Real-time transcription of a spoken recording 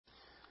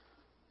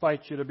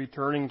invite you to be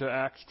turning to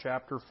Acts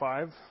chapter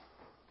 5.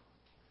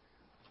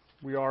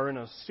 We are in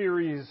a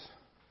series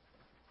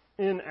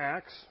in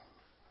Acts,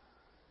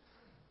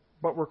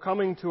 but we're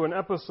coming to an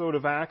episode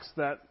of Acts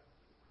that,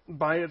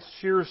 by its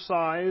sheer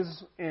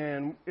size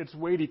and its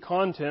weighty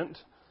content,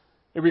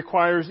 it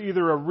requires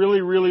either a really,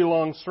 really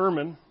long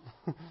sermon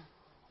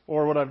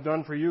or what I've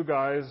done for you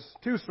guys,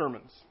 2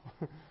 sermons.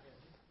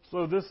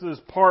 So this is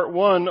part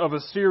 1 of a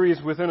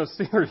series within a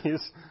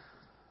series.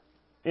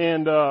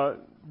 And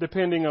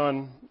depending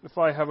on if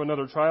I have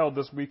another child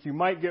this week, you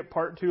might get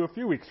part 2 a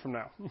few weeks from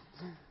now.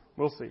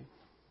 We'll see.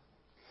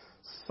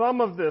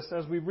 Some of this,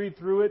 as we read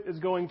through it, is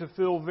going to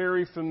feel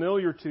very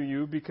familiar to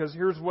you because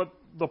here's what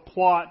the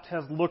plot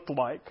has looked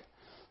like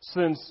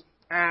since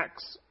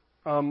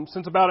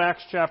about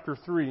Acts chapter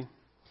 3.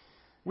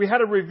 We had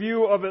a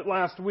review of it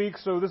last week,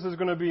 so this is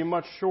going to be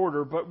much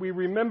shorter, but we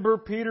remember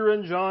Peter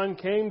and John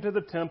came to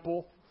the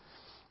temple.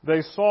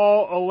 They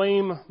saw a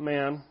lame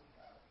man.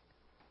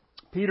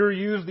 Peter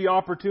used the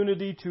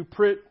opportunity to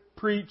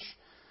preach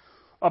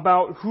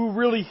about who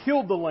really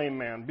healed the lame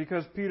man,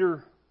 because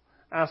Peter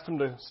asked him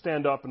to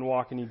stand up and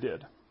walk, and he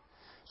did.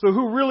 So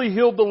who really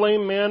healed the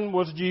lame man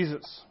was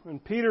Jesus.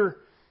 And Peter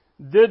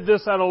did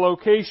this at a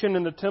location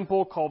in the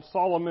temple called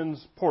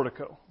Solomon's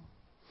Portico.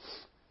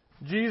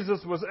 Jesus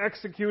was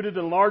executed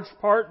in large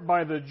part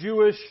by the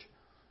Jewish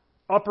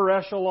upper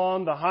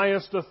echelon, the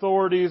highest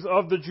authorities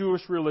of the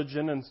Jewish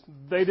religion, and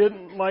they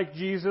didn't like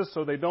Jesus,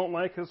 so they don't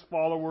like his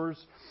followers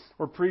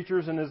or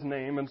preachers in his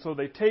name, and so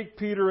they take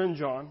Peter and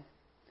John.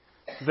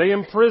 They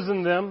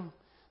imprison them.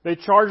 They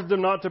charge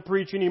them not to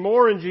preach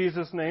anymore in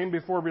Jesus' name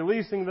before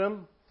releasing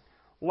them.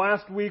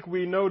 Last week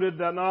we noted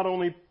that not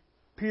only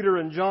Peter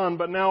and John,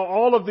 but now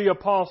all of the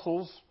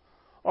apostles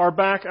are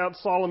back at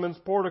Solomon's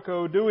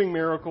Portico doing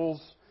miracles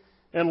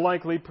and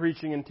likely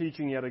preaching and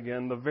teaching yet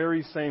again, the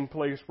very same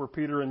place where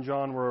Peter and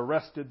John were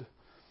arrested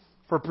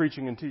for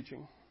preaching and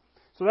teaching.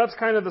 So that's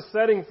kind of the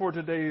setting for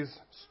today's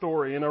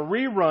story. And a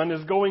rerun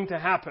is going to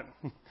happen,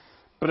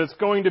 but it's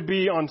going to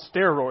be on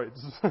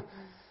steroids.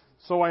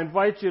 So I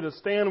invite you to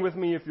stand with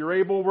me if you're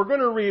able. We're going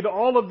to read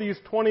all of these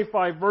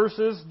 25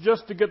 verses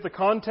just to get the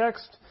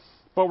context,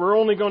 but we're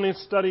only going to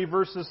study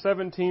verses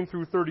 17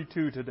 through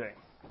 32 today.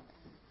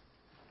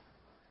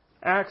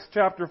 Acts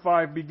chapter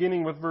 5,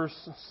 beginning with verse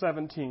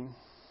 17.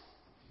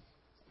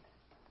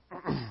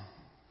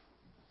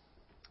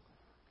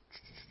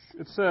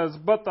 It says,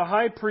 "But the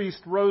high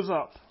priest rose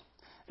up,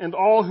 and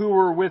all who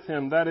were with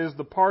him, that is,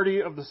 the party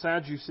of the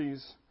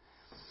Sadducees,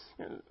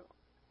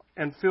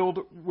 and filled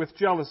with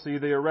jealousy,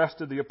 they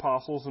arrested the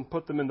apostles and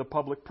put them in the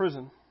public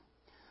prison.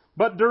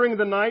 But during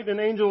the night an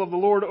angel of the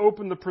Lord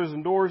opened the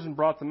prison doors and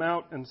brought them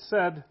out and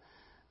said,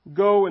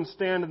 'Go and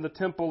stand in the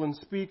temple and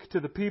speak to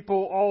the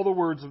people all the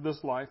words of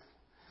this life.'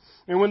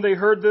 And when they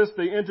heard this,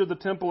 they entered the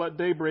temple at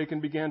daybreak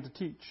and began to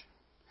teach.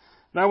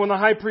 Now when the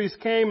high priest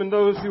came and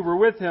those who were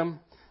with him,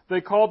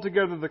 they called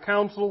together the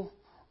council,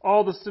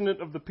 all the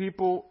senate of the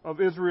people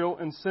of Israel,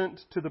 and sent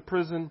to the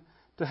prison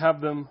to have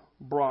them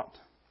brought.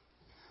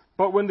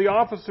 But when the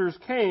officers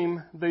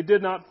came, they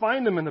did not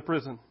find them in the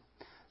prison.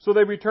 So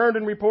they returned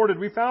and reported,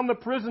 'We found the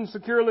prison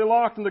securely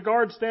locked and the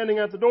guards standing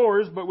at the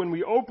doors, but when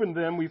we opened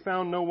them, we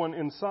found no one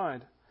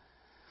inside.'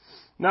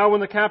 Now when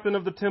the captain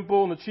of the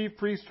temple and the chief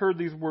priest heard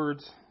these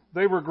words,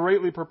 they were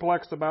greatly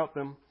perplexed about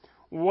them,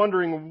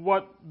 wondering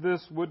what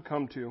this would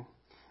come to.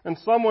 And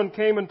someone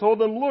came and told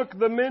them, 'Look,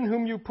 the men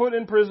whom you put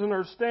in prison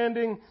are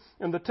standing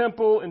in the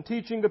temple and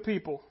teaching the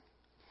people.'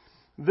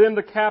 Then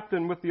the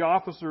captain with the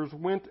officers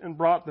went and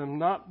brought them,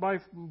 not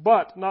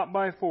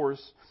by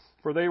force,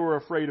 for they were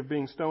afraid of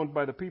being stoned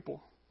by the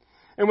people.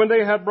 And when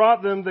they had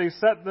brought them, they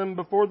set them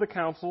before the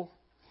council.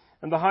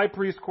 And the high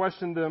priest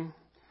questioned them,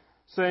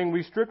 saying,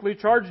 'We strictly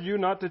charged you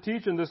not to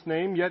teach in this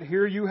name, yet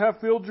here you have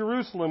filled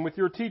Jerusalem with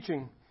your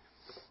teaching.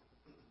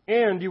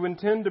 And you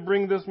intend to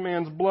bring this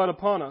man's blood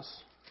upon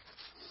us.'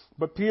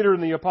 But Peter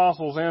and the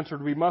apostles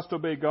answered, 'We must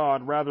obey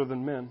God rather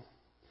than men.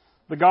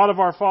 The God of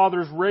our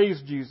fathers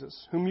raised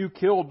Jesus, whom you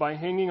killed by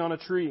hanging on a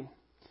tree.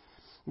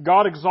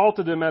 God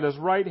exalted him at his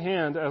right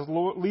hand as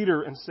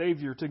leader and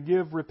Savior to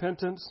give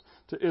repentance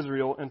to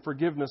Israel and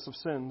forgiveness of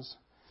sins.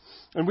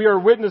 And we are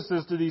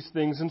witnesses to these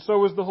things, and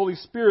so is the Holy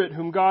Spirit,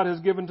 whom God has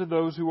given to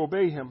those who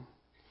obey him.'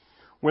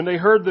 When they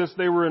heard this,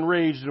 they were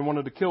enraged and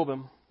wanted to kill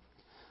them.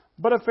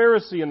 But a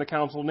Pharisee in the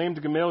council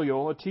named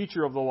Gamaliel, a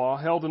teacher of the law,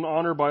 held in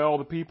honor by all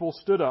the people,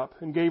 stood up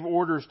and gave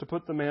orders to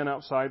put the man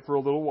outside for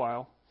a little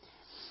while.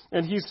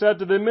 And he said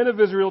to the men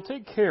of Israel,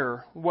 'Take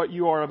care what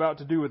you are about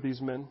to do with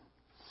these men.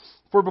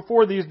 For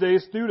before these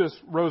days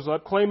Judas rose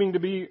up, claiming to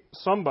be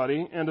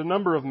somebody, and a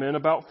number of men,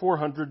 about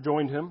 400,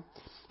 joined him.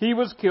 He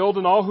was killed,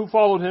 and all who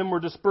followed him were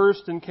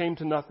dispersed and came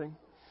to nothing.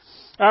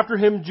 After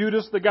him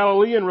Judas the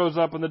Galilean rose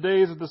up in the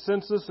days of the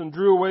census and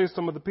drew away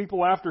some of the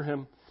people after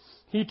him.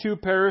 He too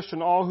perished,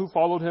 and all who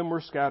followed him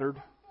were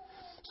scattered.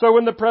 So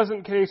in the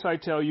present case, I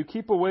tell you,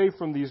 keep away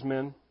from these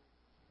men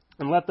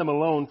and let them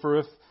alone, for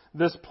if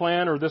this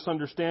plan or this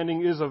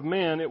understanding is of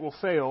man, it will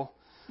fail.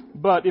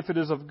 But if it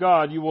is of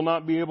God, you will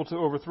not be able to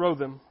overthrow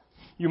them.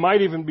 You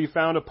might even be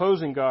found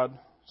opposing God.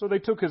 So they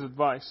took his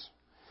advice.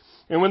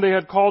 And when they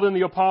had called in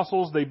the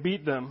apostles, they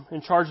beat them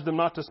and charged them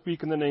not to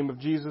speak in the name of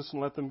Jesus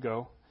and let them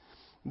go.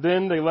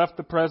 Then they left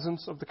the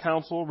presence of the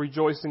council,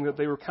 rejoicing that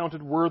they were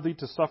counted worthy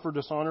to suffer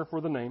dishonor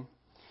for the name.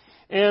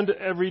 And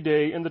every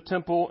day in the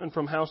temple and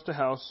from house to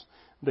house,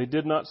 they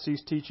did not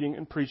cease teaching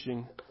and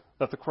preaching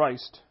that the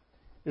Christ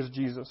is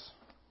Jesus.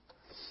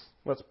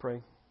 Let's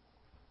pray.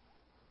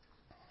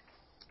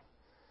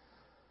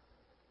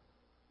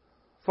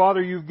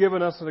 Father, you've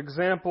given us an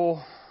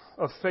example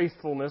of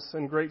faithfulness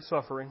and great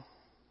suffering.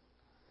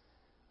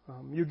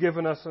 You've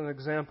given us an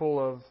example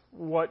of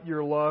what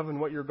your love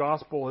and what your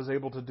gospel is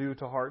able to do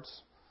to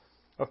hearts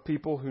of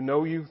people who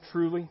know you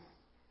truly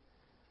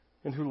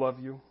and who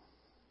love you.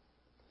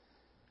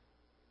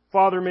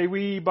 Father, may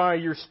we, by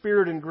your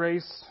Spirit and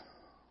grace,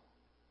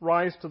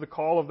 rise to the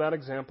call of that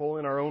example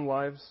in our own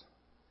lives,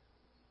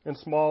 in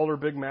small or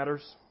big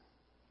matters.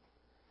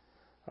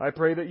 I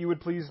pray that you would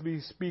please be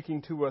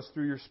speaking to us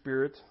through your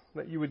Spirit,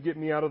 that you would get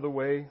me out of the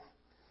way,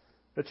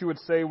 that you would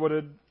say what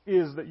it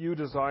is that you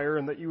desire,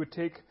 and that you would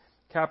take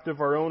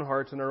captive our own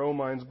hearts and our own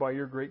minds by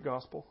your great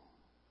gospel.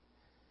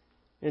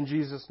 In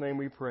Jesus' name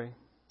we pray.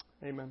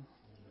 Amen.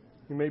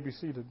 You may be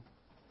seated.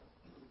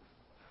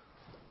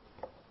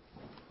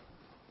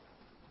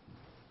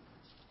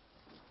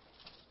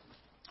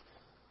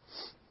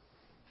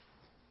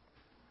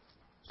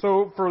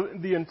 So for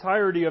the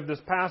entirety of this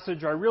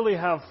passage, I really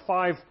have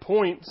 5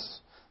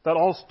 points that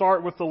all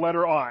start with the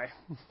letter I.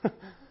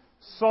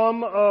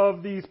 Some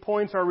of these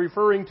points are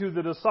referring to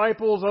the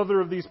disciples.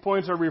 Other of these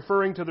points are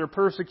referring to their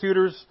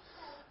persecutors.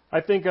 I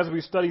think as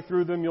we study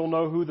through them, you'll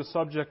know who the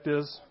subject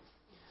is.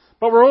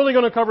 But we're only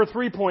going to cover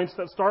 3 points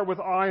that start with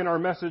I in our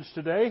message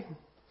today.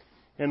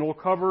 And we'll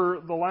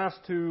cover the last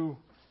 2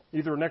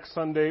 either next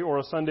Sunday or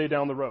a Sunday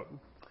down the road.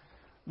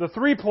 The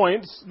 3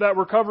 points that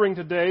we're covering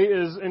today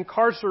is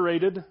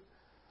incarcerated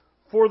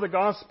for the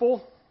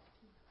gospel,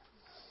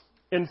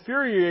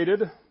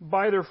 infuriated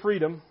by their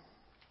freedom,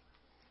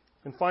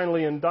 and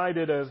finally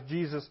indicted as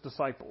Jesus'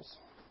 disciples.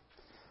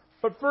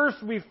 But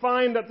first we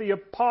find that the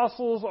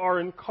apostles are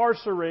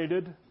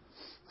incarcerated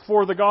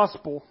for the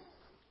gospel.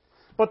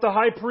 But the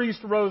high priest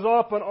rose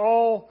up, and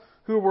all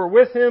who were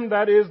with him,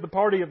 that is, the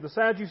party of the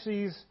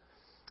Sadducees,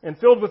 and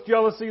filled with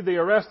jealousy, they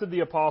arrested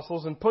the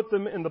apostles and put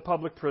them in the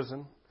public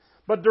prison.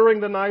 But during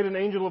the night, an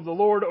angel of the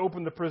Lord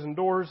opened the prison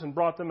doors and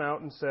brought them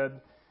out and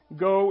said,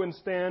 "Go and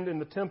stand in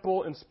the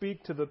temple and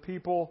speak to the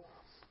people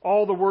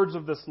all the words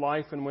of this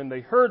life." And when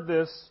they heard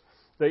this,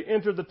 they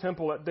entered the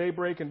temple at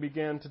daybreak and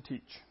began to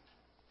teach.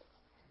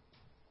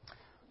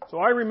 So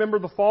I remember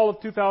the fall of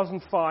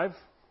 2005.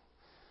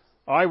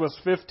 I was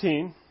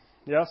 15.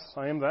 Yes,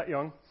 I am that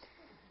young.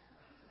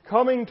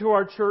 Coming to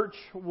our church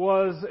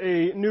was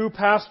a new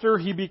pastor.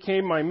 He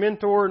became my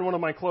mentor and one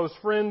of my close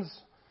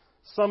friends.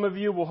 Some of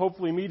you will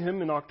hopefully meet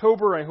him in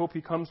October. I hope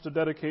he comes to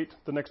dedicate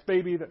the next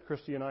baby that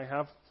Christy and I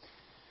have.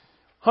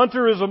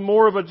 Hunter is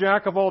more of a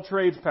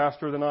jack-of-all-trades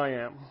pastor than I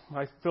am.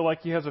 I feel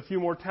like he has a few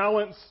more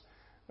talents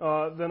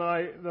than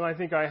I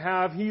think I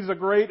have. He's a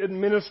great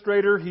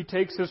administrator. He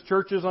takes his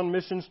churches on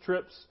missions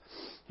trips.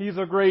 He's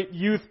a great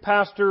youth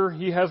pastor.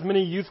 He has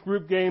many youth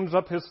group games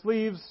up his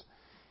sleeves.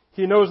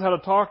 He knows how to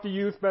talk to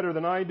youth better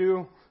than I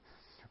do.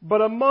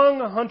 But among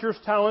Hunter's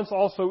talents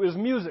also is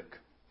music.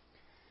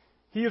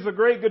 He is a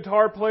great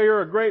guitar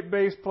player, a great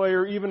bass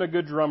player, even a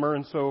good drummer.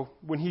 And so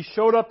when he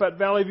showed up at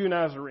Valley View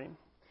Nazarene,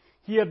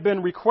 he had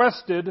been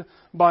requested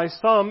by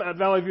some at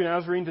Valley View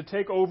Nazarene to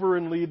take over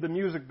and lead the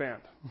music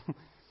band.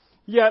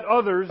 Yet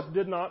others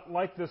did not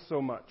like this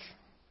so much.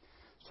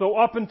 So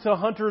up until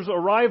Hunter's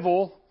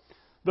arrival,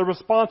 the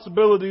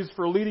responsibilities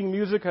for leading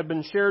music had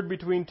been shared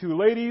between 2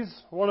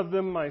 ladies, one of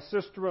them my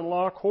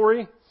sister-in-law,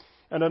 Corey,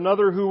 and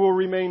another who will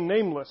remain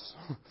nameless.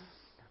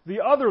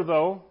 The other,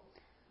 though,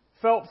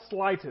 felt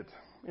slighted,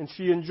 and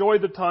she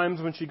enjoyed the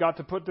times when she got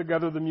to put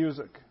together the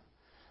music.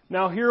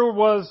 Now here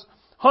was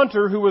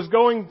Hunter, who was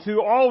going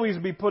to always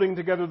be putting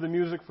together the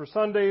music for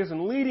Sundays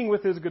and leading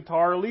with his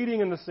guitar,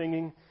 leading in the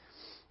singing.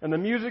 And the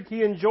music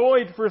he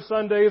enjoyed for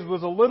Sundays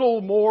was a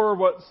little more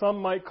what some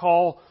might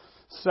call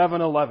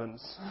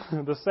 7-Elevens.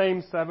 The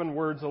same 7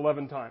 words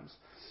 11 times.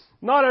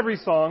 Not every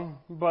song,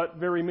 but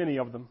very many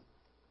of them.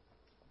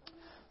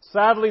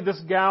 Sadly, this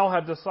gal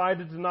had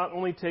decided to not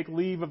only take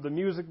leave of the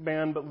music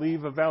band, but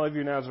leave of Valley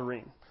View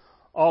Nazarene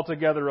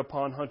altogether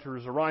upon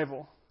Hunter's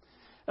arrival.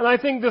 And I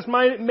think this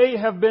may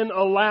have been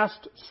a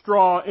last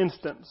straw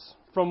instance.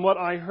 From what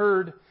I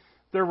heard,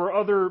 there were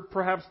other,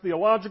 perhaps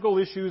theological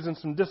issues and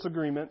some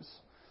disagreements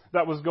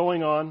that was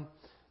going on.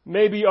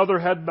 Maybe other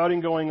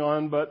headbutting going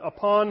on, but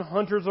upon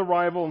Hunter's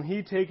arrival and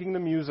he taking the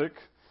music,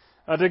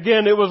 and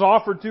again, it was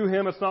offered to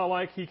him. It's not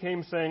like he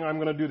came saying, "I'm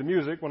going to do the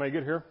music when I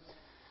get here."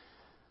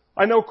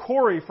 I know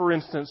Corey, for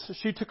instance,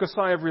 she took a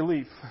sigh of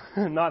relief,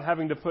 not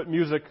having to put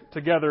music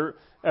together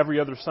every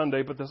other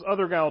Sunday, but this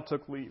other gal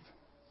took leave.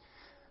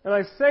 And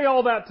I say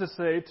all that to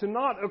say, to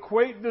not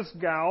equate this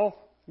gal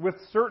with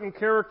certain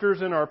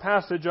characters in our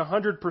passage,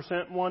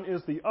 100% one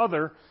is the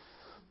other,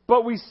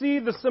 But we see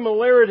the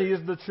similarities,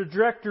 the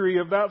trajectory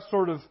of that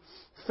sort of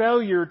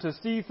failure to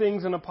see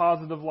things in a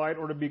positive light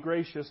or to be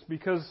gracious,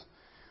 because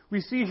we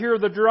see here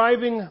the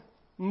driving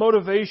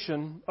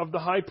motivation of the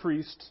high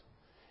priest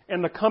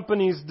and the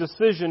company's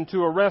decision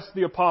to arrest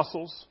the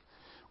apostles.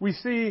 We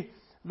see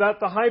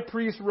that the high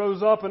priest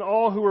rose up and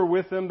all who were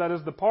with him, that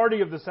is the party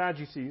of the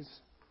Sadducees,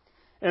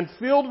 and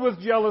filled with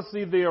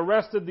jealousy, they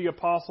arrested the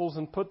apostles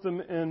and put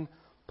them in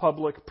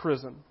public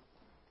prison.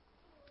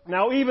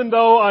 Now, even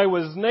though I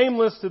was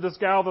nameless to this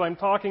gal that I'm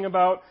talking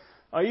about,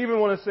 I even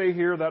want to say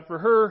here that for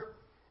her,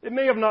 it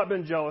may have not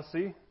been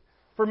jealousy.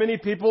 For many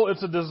people,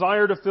 it's a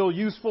desire to feel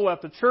useful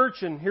at the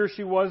church, and here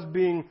she was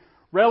being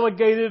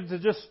relegated to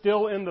just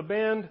still in the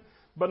band,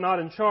 but not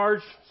in charge,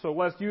 so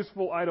less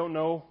useful, I don't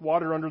know,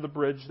 water under the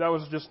bridge. That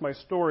was just my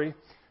story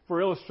for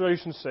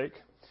illustration's sake.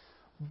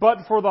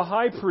 But for the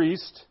high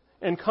priest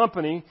and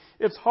company,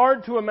 it's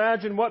hard to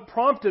imagine what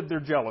prompted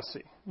their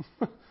jealousy.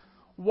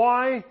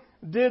 Why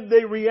did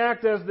they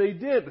react as they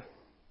did?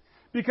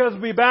 Because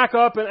we back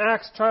up in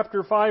Acts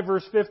chapter 5,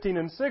 verse 15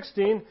 and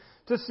 16,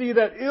 to see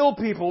that ill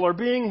people are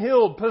being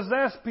healed,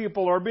 possessed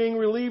people are being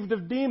relieved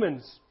of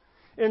demons.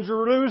 And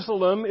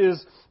Jerusalem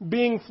is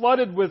being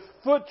flooded with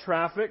foot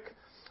traffic,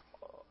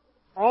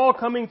 all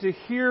coming to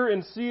hear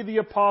and see the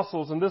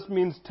apostles. And this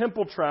means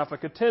temple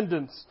traffic,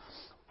 attendance,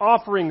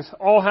 offerings,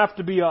 all have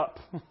to be up.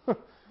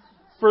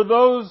 For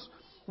those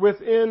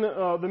within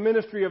the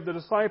ministry of the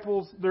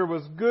disciples, there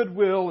was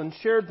goodwill and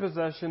shared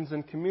possessions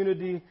and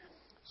community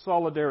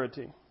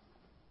solidarity.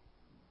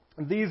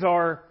 And these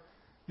are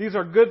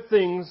good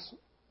things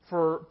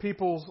for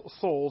people's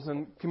souls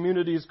and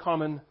community's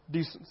common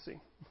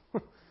decency.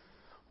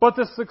 But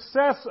the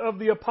success of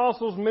the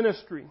apostles'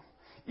 ministry,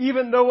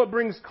 even though it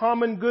brings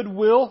common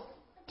goodwill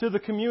to the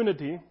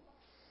community,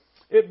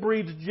 it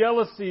breeds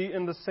jealousy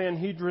in the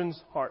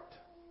Sanhedrin's heart.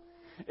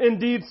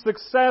 Indeed,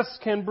 success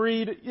can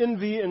breed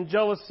envy and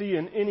jealousy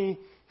in any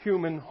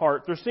human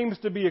heart. There seems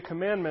to be a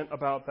commandment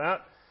about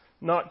that,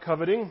 not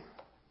coveting.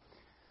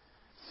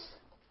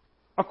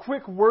 A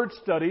quick word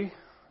study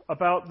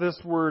about this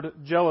word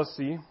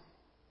jealousy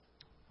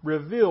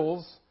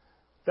reveals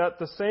that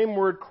the same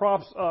word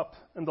crops up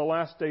in the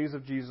last days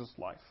of Jesus'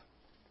 life.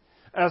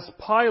 As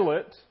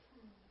Pilate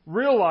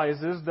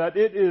realizes that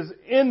it is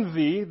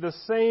envy, the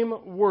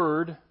same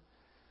word,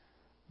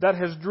 that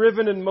has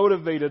driven and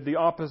motivated the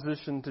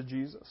opposition to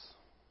Jesus.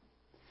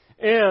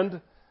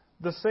 And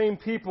the same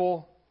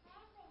people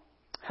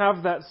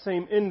have that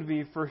same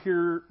envy for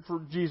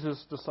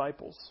Jesus'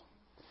 disciples.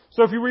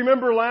 So if you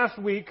remember last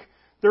week,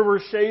 there were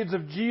shades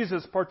of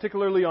Jesus,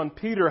 particularly on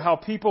Peter, how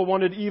people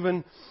wanted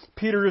even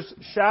Peter's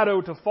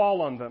shadow to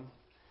fall on them.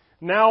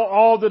 Now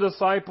all the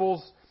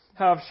disciples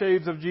have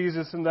shades of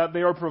Jesus in that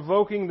they are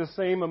provoking the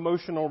same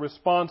emotional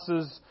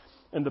responses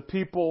in the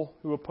people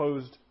who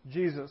opposed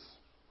Jesus.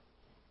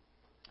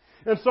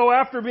 And so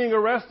after being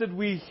arrested,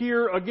 we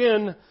hear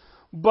again,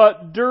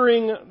 but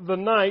during the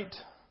night,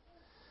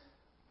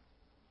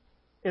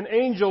 an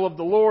angel of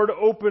the Lord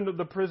opened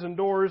the prison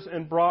doors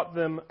and brought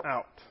them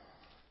out.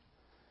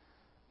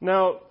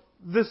 Now,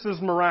 this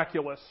is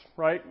miraculous,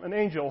 right? An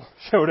angel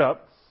showed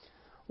up.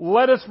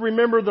 Let us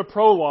remember the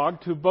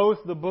prologue to both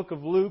the book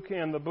of Luke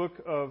and the book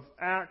of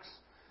Acts,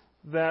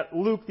 that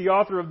Luke, the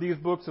author of these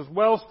books, is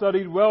well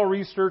studied, well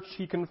researched.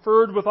 He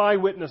conferred with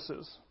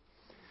eyewitnesses.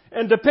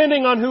 And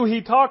depending on who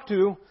he talked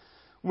to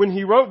when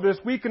he wrote this,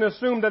 we can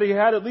assume that he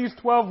had at least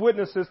 12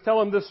 witnesses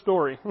tell him this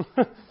story,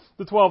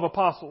 the 12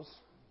 apostles.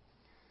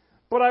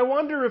 But I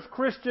wonder if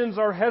Christians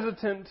are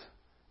hesitant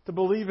to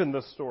believe in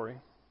this story.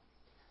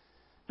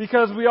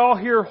 Because we all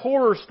hear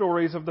horror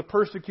stories of the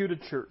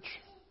persecuted church.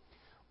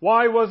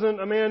 Why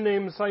wasn't a man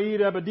named Saeed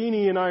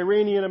Abedini, an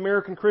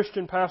Iranian-American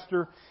Christian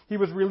pastor, he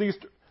was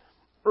released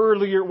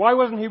earlier? Why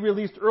wasn't he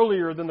released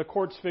earlier than the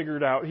courts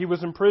figured out? He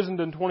was imprisoned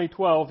in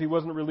 2012. He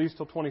wasn't released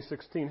till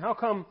 2016. How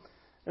come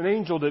an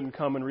angel didn't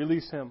come and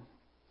release him?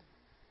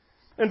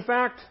 In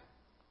fact,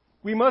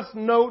 we must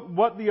note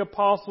what the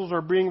apostles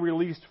are being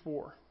released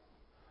for.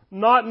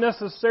 Not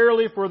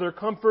necessarily for their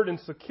comfort and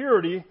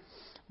security,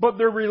 but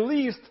they're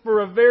released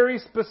for a very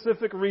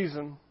specific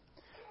reason.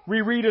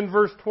 We read in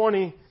verse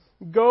 20,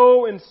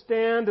 "Go and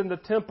stand in the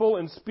temple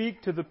and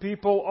speak to the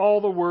people all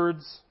the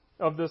words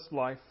of this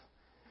life."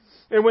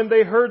 And when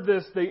they heard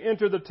this, they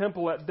entered the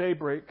temple at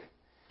daybreak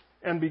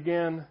and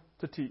began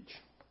to teach.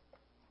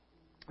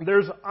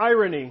 There's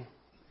irony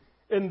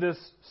in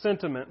this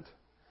sentiment.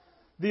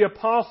 The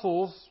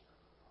apostles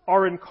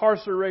are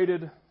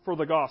incarcerated for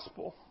the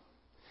gospel.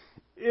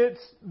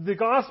 It's the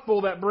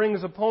gospel that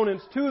brings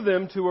opponents to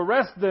them to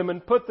arrest them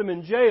and put them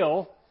in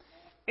jail,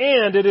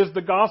 and it is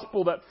the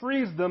gospel that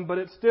frees them, but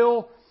it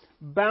still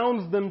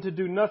bounds them to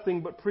do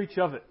nothing but preach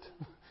of it.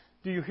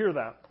 Do you hear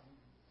that?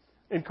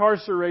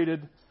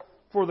 Incarcerated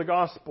for the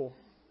gospel.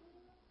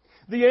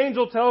 The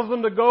angel tells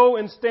them to go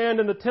and stand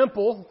in the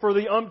temple for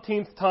the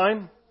umpteenth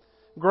time,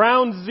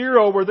 ground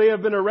zero where they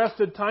have been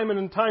arrested time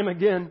and time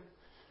again.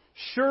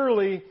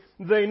 Surely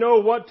they know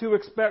what to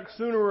expect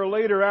sooner or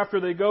later after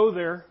they go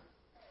there,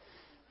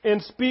 and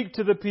speak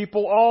to the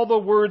people all the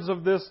words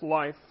of this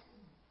life.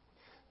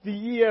 The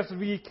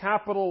ESV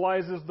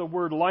capitalizes the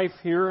word life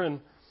here, and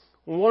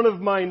one of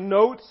my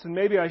notes, and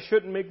maybe I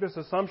shouldn't make this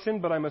assumption,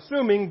 but I'm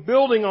assuming,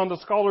 building on the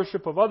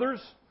scholarship of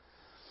others,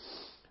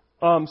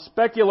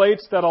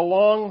 speculates that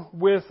along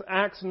with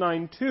Acts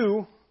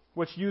 9:2,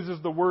 which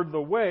uses the word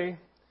the way,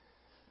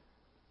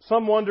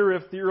 some wonder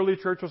if the early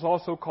church was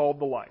also called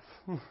the life.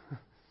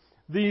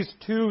 These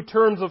two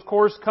terms, of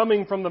course,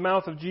 coming from the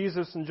mouth of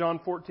Jesus in John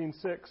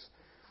 14:6,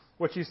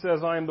 which he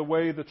says, I am the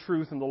way, the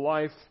truth, and the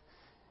life.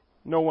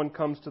 No one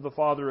comes to the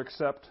Father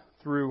except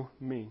through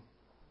me.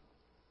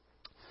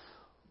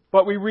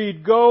 But we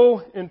read,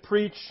 go and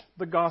preach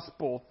the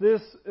gospel.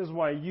 This is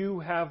why you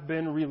have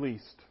been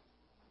released.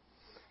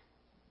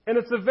 And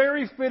it's a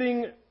very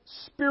fitting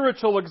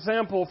spiritual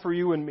example for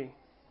you and me.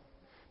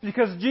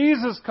 Because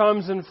Jesus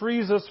comes and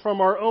frees us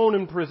from our own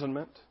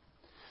imprisonment.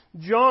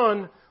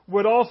 John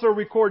would also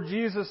record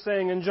Jesus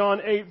saying in John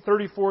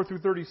 8:34 through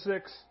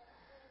 36,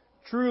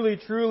 truly,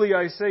 truly,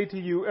 I say to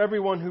you,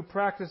 everyone who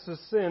practices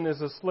sin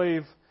is a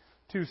slave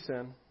to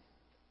sin.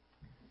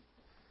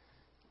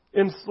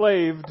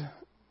 Enslaved,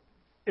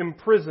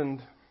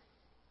 imprisoned,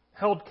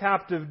 held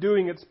captive,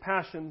 doing its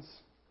passions.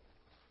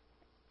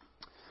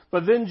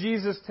 But then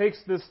Jesus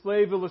takes this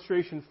slave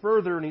illustration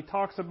further and he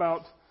talks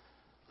about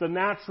the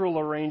natural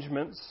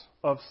arrangements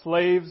of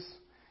slaves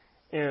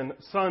and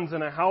sons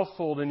in a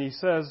household, and he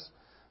says,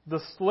 the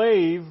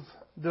slave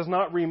does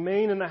not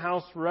remain in the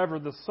house forever,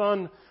 the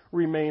son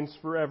remains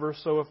forever.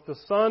 So if the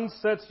Son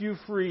sets you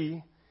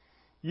free,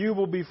 you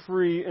will be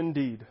free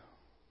indeed.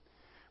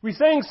 We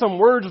sang some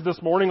words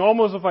this morning,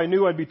 almost if I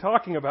knew I'd be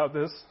talking about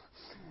this.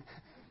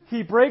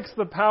 He breaks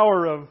the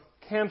power of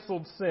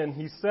canceled sin.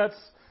 He sets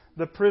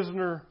the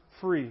prisoner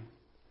free.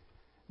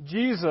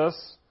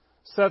 Jesus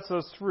sets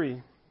us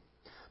free.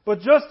 But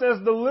just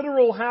as the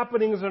literal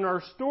happenings in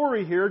our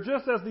story here,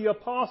 just as the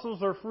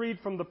apostles are freed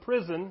from the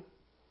prison,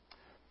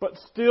 but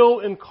still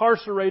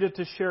incarcerated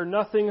to share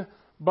nothing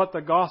but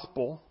the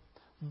gospel,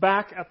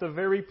 back at the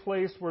very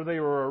place where they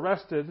were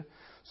arrested,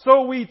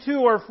 so we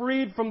too are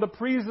freed from the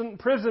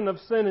prison of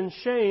sin and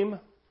shame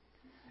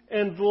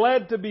and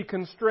led to be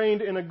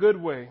constrained in a good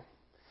way.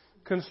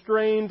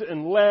 Constrained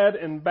and led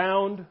and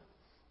bound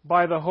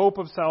by the hope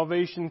of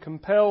salvation,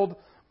 compelled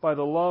by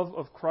the love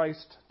of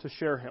Christ to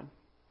share Him.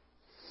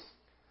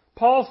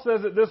 Paul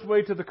says it this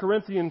way to the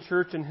Corinthian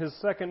church in his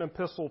second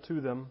epistle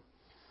to them.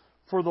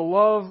 For the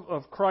love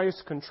of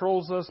Christ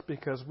controls us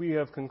because we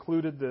have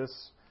concluded this.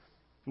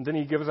 And then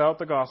he gives out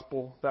the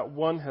gospel that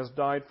one has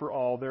died for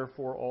all,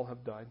 therefore all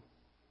have died.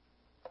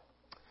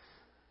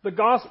 The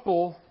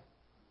gospel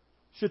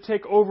should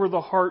take over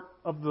the heart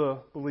of the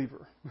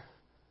believer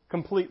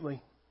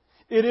completely.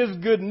 It is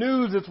good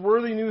news. It's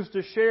worthy news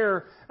to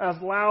share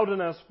as loud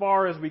and as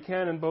far as we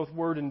can in both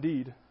word and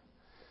deed.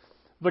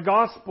 The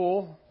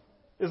gospel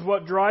is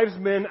what drives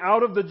men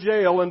out of the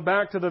jail and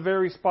back to the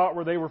very spot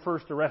where they were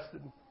first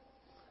arrested.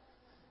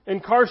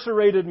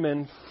 Incarcerated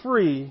men,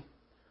 free,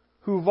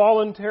 who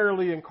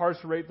voluntarily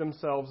incarcerate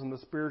themselves in the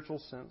spiritual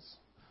sense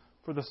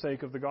for the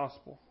sake of the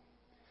gospel.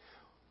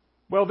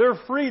 Well, their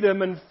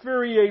freedom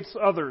infuriates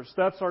others.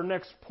 That's our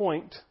next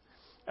point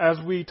as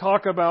we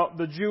talk about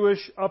the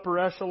Jewish upper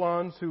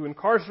echelons who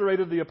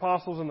incarcerated the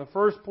apostles in the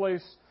first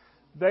place.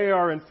 They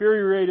are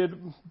infuriated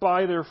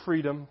by their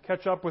freedom.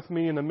 Catch up with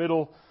me in the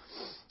middle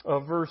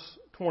of verse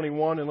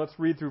 21, and let's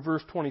read through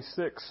verse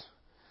 26.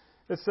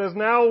 It says,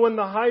 Now when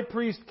the high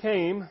priest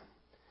came,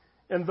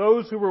 and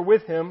those who were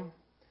with him,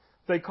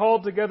 they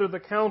called together the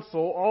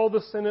council, all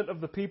the senate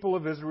of the people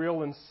of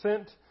Israel, and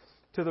sent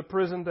to the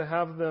prison to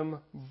have them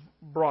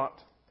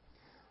brought.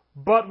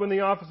 But when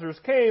the officers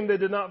came, they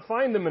did not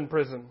find them in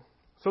prison.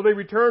 So they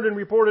returned and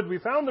reported, We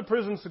found the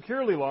prison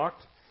securely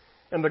locked,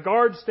 and the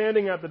guards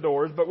standing at the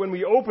doors, but when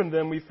we opened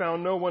them, we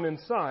found no one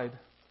inside.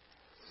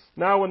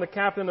 Now when the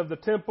captain of the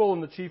temple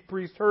and the chief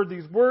priest heard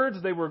these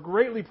words, they were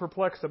greatly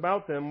perplexed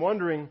about them,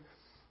 wondering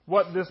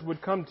what this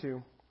would come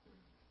to.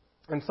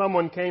 And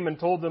someone came and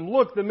told them,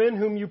 Look, the men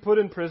whom you put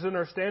in prison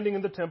are standing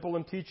in the temple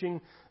and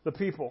teaching the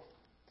people.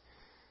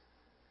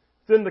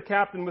 Then the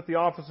captain with the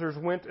officers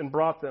went and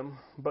brought them,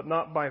 but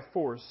not by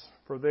force,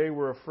 for they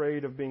were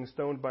afraid of being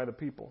stoned by the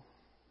people.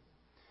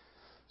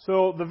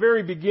 So the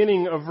very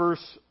beginning of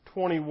verse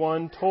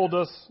 21 told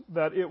us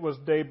that it was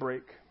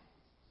daybreak.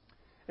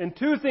 And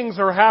two things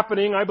are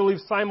happening, I believe,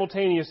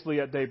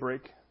 simultaneously at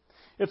daybreak.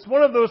 It's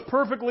one of those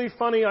perfectly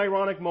funny,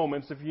 ironic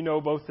moments if you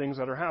know both things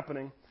that are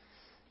happening.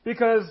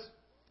 Because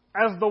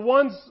as the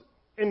once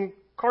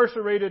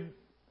incarcerated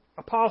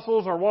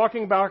apostles are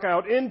walking back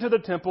out into the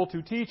temple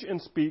to teach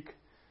and speak,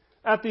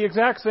 at the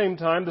exact same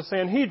time, the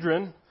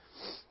Sanhedrin,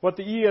 what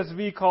the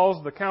ESV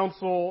calls the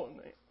council,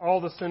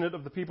 all the senate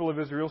of the people of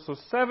Israel, so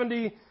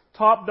 70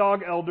 top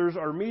dog elders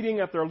are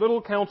meeting at their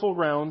little council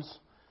grounds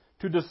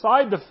to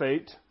decide the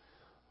fate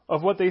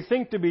of what they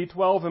think to be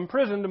 12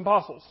 imprisoned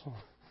apostles.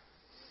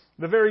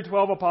 The very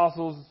 12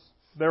 apostles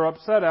they're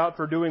upset out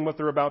for doing what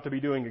they're about to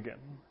be doing again.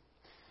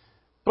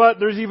 But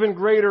there's even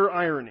greater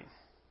irony.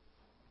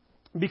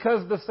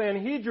 Because the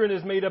Sanhedrin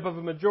is made up of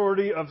a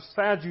majority of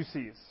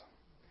Sadducees.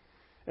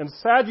 And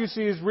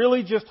Sadducees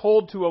really just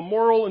hold to a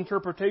moral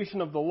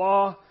interpretation of the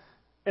law,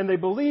 and they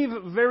believe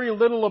very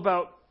little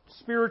about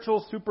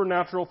spiritual,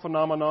 supernatural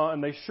phenomena,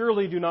 and they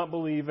surely do not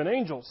believe in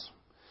angels.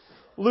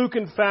 Luke,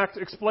 in fact,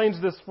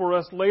 explains this for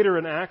us later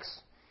in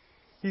Acts.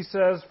 He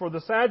says, "For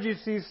the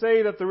Sadducees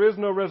say that there is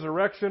no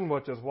resurrection,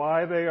 which is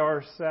why they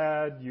are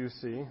sad, you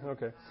see."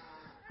 Okay.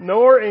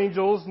 "Nor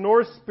angels,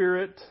 nor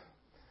spirit,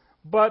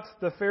 but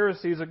the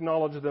Pharisees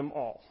acknowledge them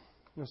all."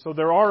 And so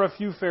there are a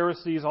few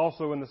Pharisees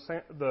also in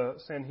the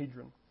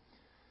Sanhedrin.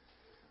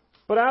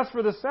 But as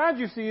for the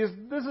Sadducees,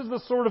 this is the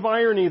sort of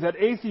irony that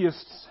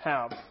atheists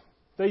have.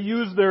 They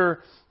use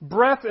their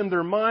breath and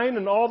their mind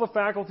and all the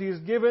faculties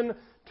given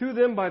to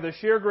them by the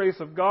sheer grace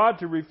of God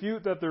to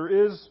refute that there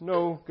is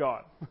no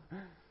God.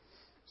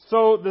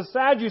 So the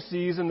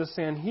Sadducees in the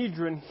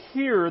Sanhedrin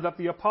hear that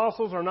the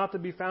apostles are not to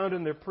be found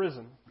in their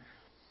prison.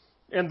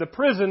 And the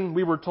prison,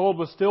 we were told,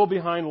 was still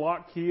behind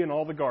lock, key, and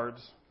all the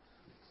guards.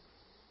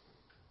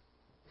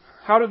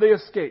 How did they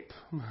escape?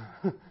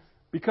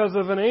 Because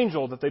of an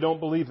angel that they don't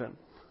believe in.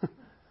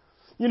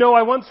 You know,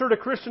 I once heard a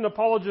Christian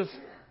apologist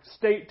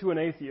state to an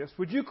atheist,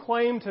 "Would you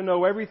claim to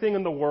know everything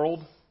in the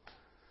world?"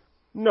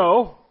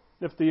 "No,"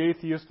 if the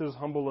atheist is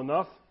humble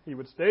enough, he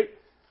would state.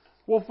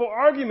 "Well, for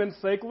argument's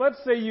sake,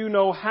 let's say you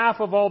know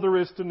half of all there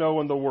is to know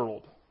in the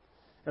world."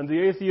 And the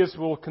atheist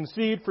will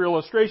concede for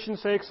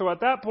illustration's sake, so at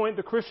that point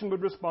the Christian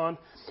would respond,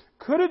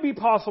 "Could it be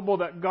possible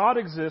that God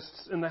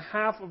exists in the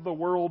half of the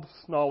world's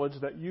knowledge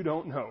that you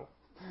don't know?"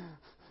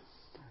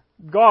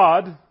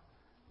 God,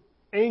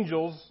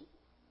 angels,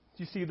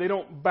 you see, they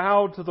don't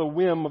bow to the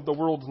whim of the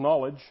world's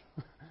knowledge.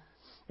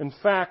 In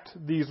fact,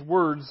 these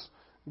words,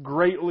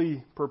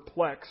 "greatly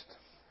perplexed,"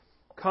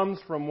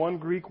 comes from one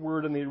Greek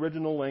word in the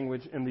original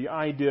language, and the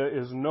idea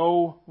is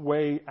no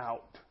way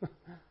out.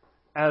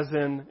 As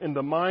in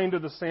the mind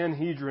of the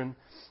Sanhedrin,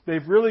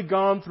 they've really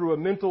gone through a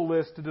mental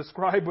list to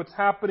describe what's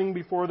happening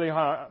before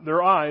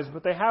their eyes,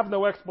 but they have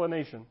no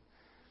explanation.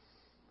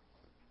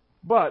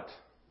 But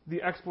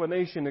the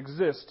explanation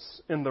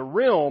exists in the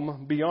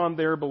realm beyond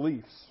their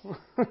beliefs.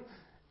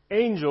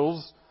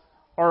 Angels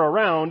are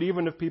around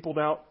even if people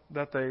doubt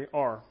that they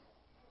are.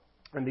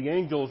 And the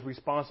angel is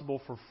responsible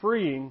for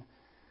freeing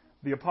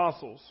the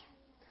apostles.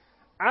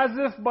 As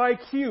if by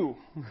cue,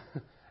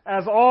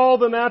 as all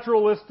the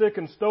naturalistic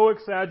and stoic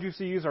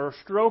Sadducees are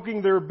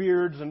stroking their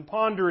beards and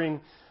pondering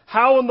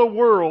how in the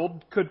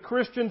world could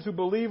Christians who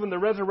believe in the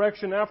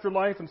resurrection,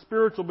 afterlife, and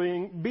spiritual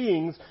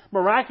beings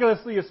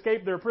miraculously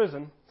escape their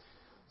prison,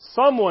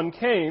 someone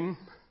came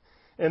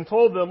and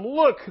told them,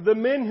 "Look, the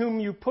men whom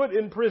you put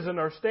in prison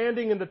are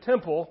standing in the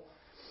temple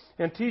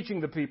and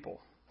teaching the people."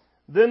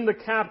 Then the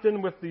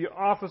captain with the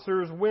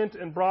officers went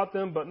and brought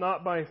them, but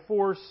not by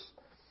force,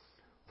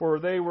 for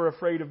they were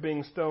afraid of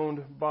being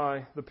stoned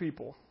by the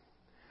people.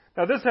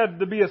 Now this had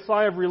to be a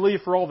sigh of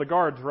relief for all the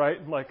guards,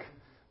 right? Like,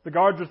 the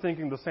guards are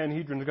thinking the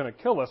Sanhedrin is going to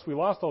kill us. We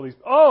lost all these.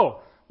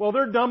 Oh, well,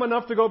 they're dumb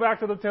enough to go back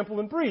to the temple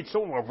and preach.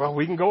 So, well,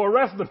 we can go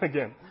arrest them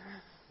again.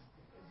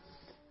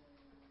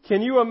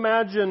 Can you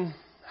imagine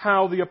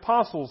how the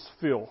apostles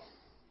feel?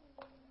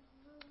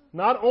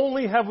 Not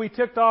only have we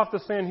ticked off the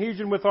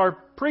Sanhedrin with our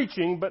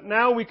preaching, but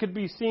now we could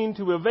be seen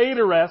to evade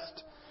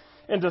arrest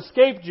and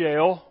escape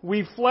jail.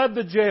 We fled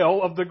the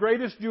jail of the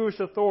greatest Jewish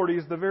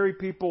authorities, the very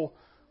people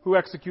who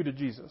executed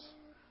Jesus.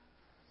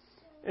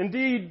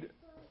 Indeed,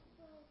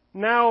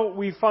 now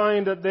we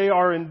find that they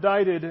are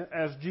indicted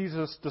as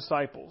Jesus'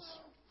 disciples.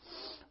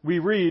 We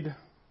read,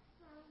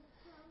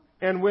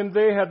 "And when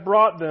they had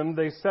brought them,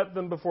 they set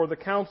them before the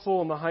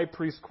council, and the high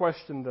priest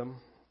questioned them,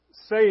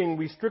 saying,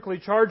 'We strictly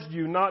charged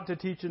you not to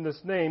teach in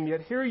this name,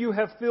 yet here you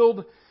have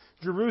filled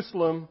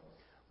Jerusalem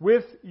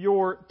with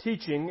your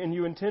teaching, and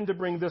you intend to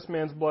bring this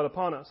man's blood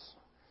upon us.'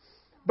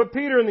 But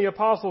Peter and the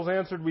apostles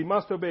answered, 'We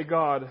must obey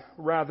God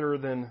rather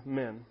than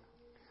men.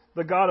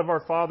 The God of our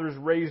fathers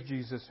raised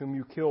Jesus, whom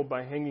you killed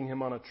by hanging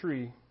him on a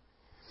tree.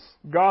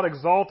 God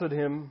exalted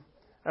him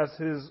as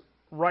his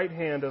right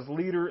hand as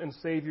leader and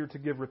Savior to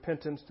give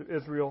repentance to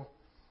Israel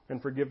and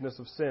forgiveness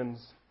of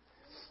sins.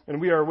 And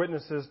we are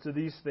witnesses to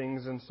these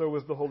things, and so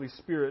is the Holy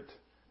Spirit,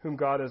 whom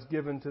God has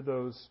given to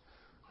those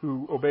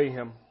who obey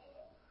him.'"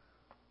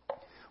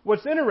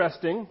 What's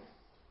interesting,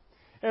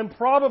 and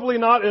probably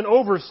not an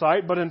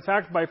oversight, but in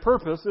fact by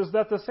purpose, is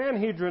that the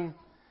Sanhedrin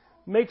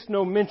makes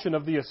no mention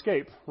of the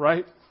escape,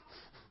 right?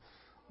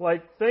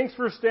 Like, "Thanks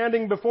for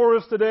standing before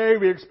us today.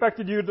 We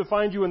expected you to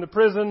find you in the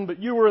prison, but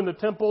you were in the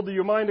temple. Do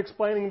you mind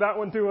explaining that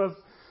one to us?"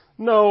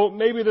 No,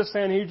 maybe the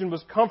Sanhedrin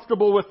was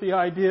comfortable with the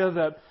idea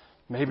that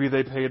maybe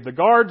they paid the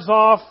guards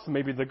off,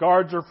 maybe the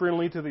guards are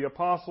friendly to the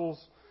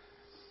apostles,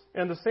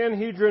 and the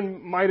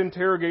Sanhedrin might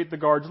interrogate the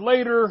guards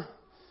later.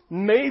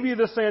 Maybe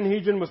the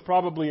Sanhedrin was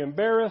probably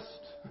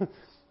embarrassed.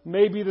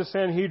 Maybe the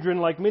Sanhedrin,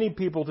 like many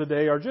people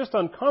today, are just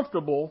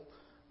uncomfortable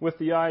with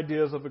the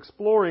ideas of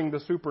exploring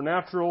the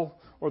supernatural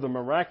or the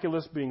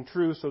miraculous being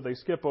true, so they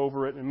skip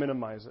over it and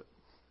minimize it.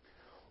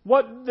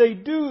 What they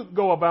do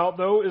go about,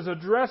 though, is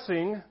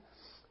addressing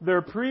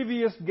their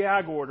previous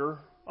gag order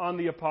on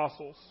the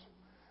apostles.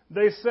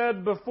 They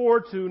said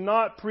before to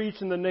not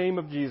preach in the name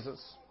of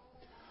Jesus.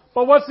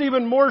 But what's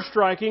even more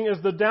striking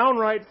is the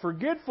downright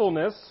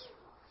forgetfulness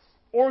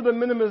or the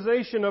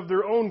minimization of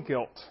their own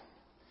guilt.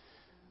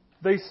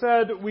 They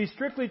said, "We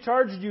strictly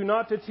charged you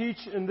not to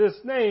teach in this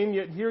name,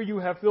 yet here you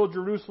have filled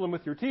Jerusalem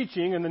with your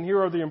teaching." And then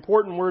here are the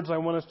important words I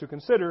want us to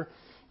consider.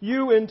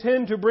 "You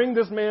intend to bring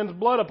this man's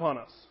blood upon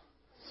us."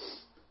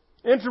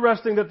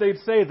 Interesting that they'd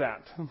say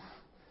that.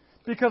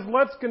 Because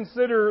let's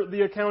consider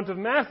the account of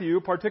Matthew,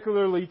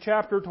 particularly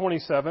chapter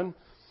 27,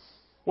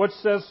 which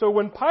says, "So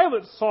when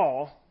Pilate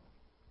saw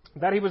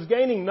that he was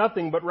gaining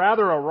nothing, but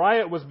rather a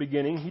riot was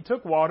beginning, he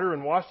took water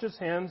and washed his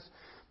hands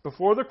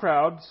before the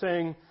crowd,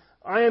 saying,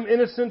 'I am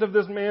innocent of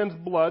this man's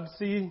blood,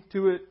 see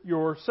to it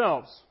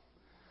yourselves.'"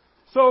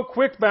 So,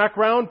 quick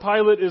background,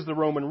 Pilate is the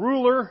Roman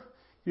ruler.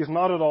 He's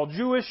not at all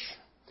Jewish.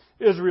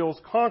 Israel's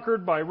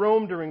conquered by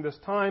Rome during this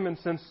time, and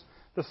since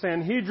the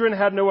Sanhedrin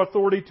had no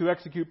authority to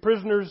execute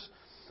prisoners,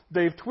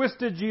 they've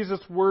twisted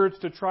Jesus' words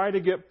to try to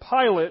get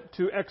Pilate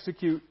to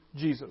execute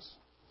Jesus.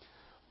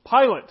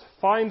 Pilate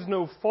finds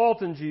no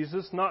fault in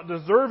Jesus, not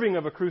deserving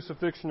of a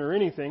crucifixion or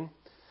anything.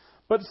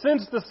 But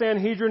since the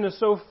Sanhedrin is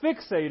so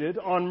fixated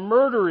on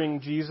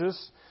murdering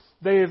Jesus,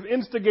 they have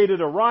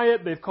instigated a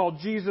riot. They've called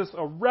Jesus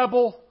a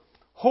rebel,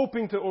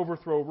 hoping to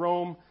overthrow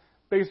Rome.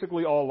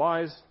 Basically all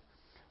lies.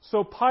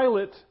 So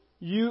Pilate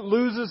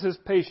loses his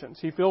patience.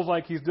 He feels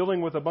like he's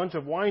dealing with a bunch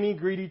of whiny,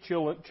 greedy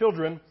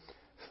children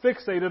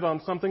fixated on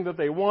something that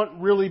they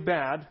want really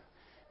bad.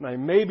 And I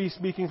may be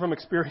speaking from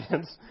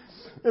experience.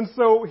 And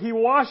so he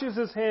washes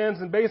his hands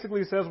and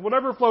basically says,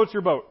 "Whatever floats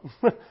your boat.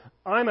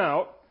 I'm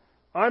out.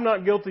 I'm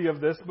not guilty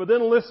of this." But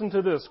then listen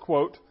to this,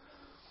 quote,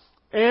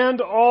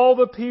 "And all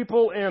the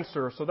people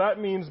answer." So that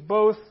means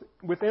both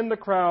within the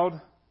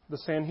crowd, the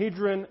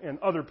Sanhedrin, and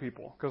other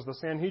people, because the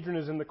Sanhedrin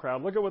is in the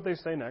crowd. Look at what they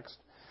say next.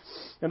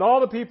 "And all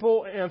the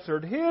people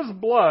answered, 'His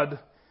blood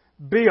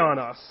be on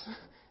us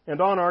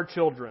and on our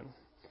children.'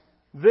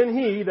 Then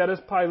he," that is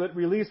Pilate,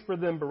 "released for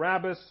them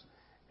Barabbas,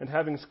 and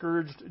having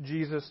scourged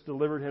Jesus,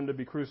 delivered him to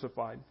be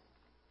crucified."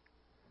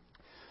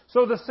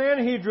 So the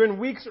Sanhedrin,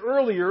 weeks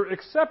earlier,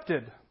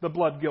 accepted the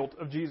blood guilt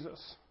of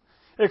Jesus.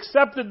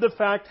 Accepted the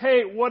fact,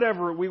 hey,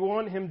 whatever, we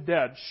want him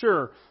dead.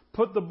 Sure,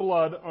 put the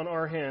blood on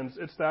our hands.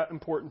 It's that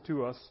important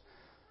to us.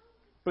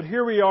 But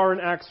here we are in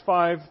Acts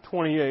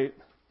 5:28.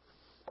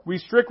 "We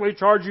strictly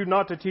charge you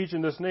not to teach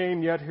in this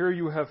name, yet here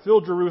you have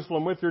filled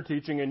Jerusalem with your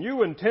teaching, and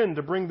you intend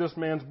to bring this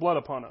man's blood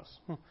upon us."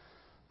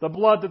 The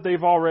blood that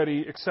they've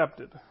already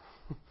accepted.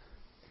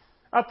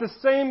 At the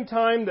same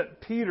time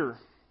that Peter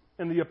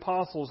and the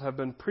apostles have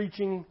been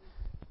preaching,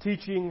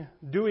 teaching,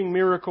 doing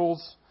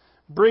miracles,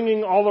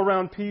 bringing all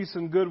around peace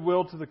and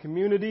goodwill to the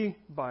community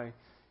by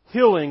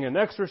healing and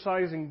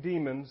exorcising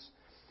demons,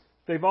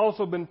 they've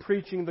also been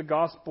preaching the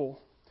gospel,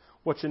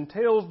 which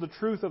entails the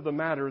truth of the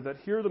matter that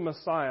here the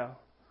Messiah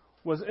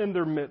was in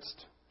their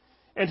midst,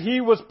 and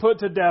he was put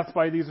to death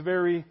by these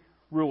very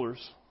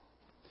rulers.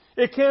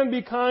 It can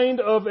be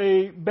kind of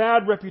a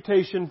bad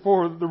reputation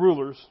for the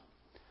rulers.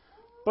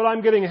 But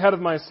I'm getting ahead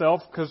of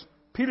myself because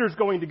Peter's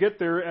going to get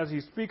there as he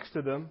speaks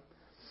to them.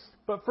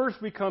 But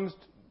first we come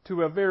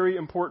to a very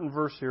important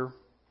verse here.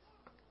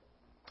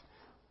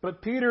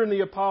 "But Peter and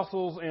the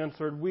apostles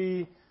answered,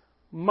 'We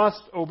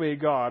must obey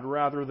God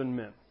rather than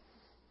men.'"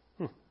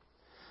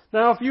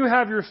 Now, if you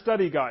have your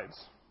study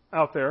guides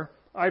out there,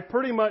 I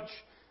pretty much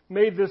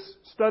made this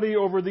study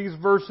over these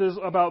verses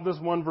about this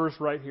one verse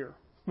right here.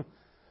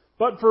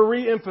 But for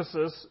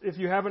re-emphasis, if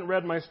you haven't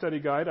read my study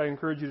guide, I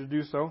encourage you to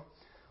do so.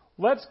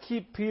 Let's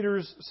keep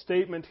Peter's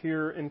statement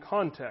here in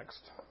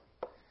context.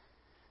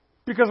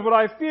 Because what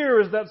I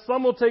fear is that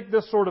some will take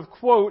this sort of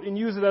quote and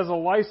use it as a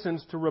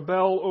license to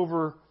rebel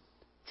over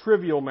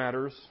trivial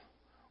matters,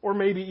 or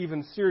maybe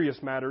even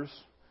serious matters,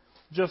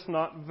 just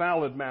not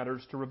valid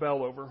matters to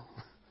rebel over.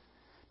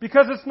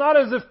 Because it's not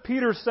as if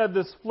Peter said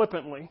this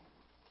flippantly,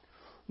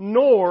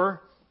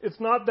 nor it's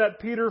not that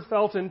Peter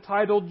felt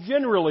entitled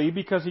generally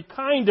because he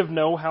kind of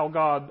know how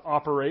God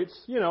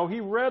operates. You know, he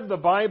read the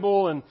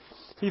Bible and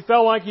he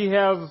felt like he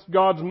has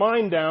God's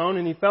mind down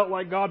and he felt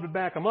like God would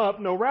back him up.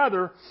 No,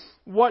 rather,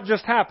 what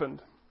just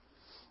happened?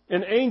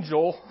 An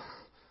angel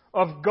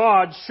of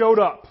God showed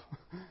up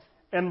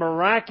and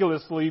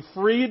miraculously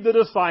freed the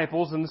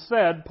disciples and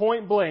said,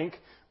 point blank,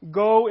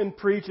 "Go and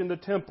preach in the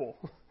temple."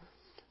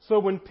 So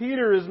when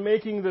Peter is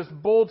making this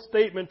bold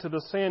statement to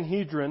the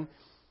Sanhedrin,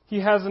 he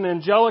has an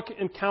angelic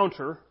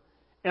encounter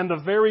and the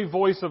very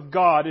voice of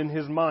God in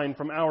his mind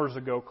from hours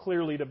ago,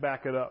 clearly to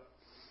back it up.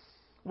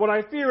 What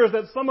I fear is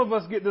that some of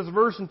us get this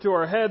verse into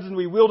our heads and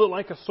we wield it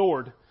like a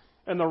sword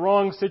in the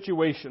wrong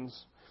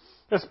situations,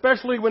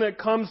 especially when it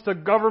comes to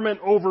government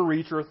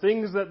overreach or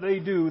things that they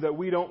do that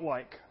we don't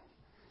like.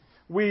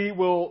 We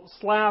will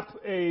slap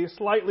a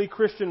slightly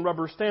Christian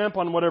rubber stamp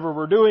on whatever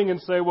we're doing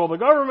and say, well, the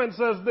government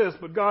says this,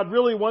 but God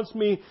really wants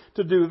me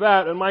to do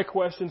that. And my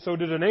question, so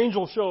did an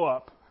angel show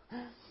up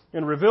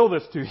and reveal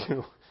this to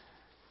you?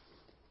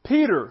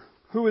 Peter,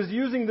 who is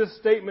using this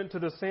statement to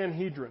the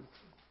Sanhedrin,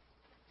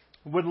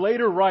 would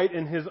later write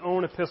in his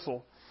own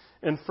epistle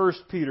in 1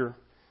 Peter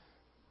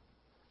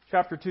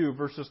chapter 2,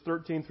 verses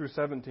 13 through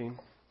 17.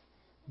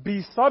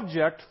 Be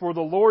subject for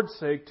the Lord's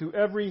sake to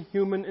every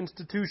human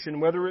institution,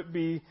 whether it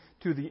be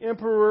to the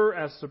emperor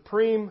as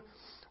supreme,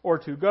 or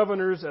to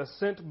governors as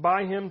sent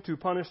by him to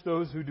punish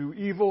those who do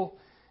evil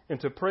and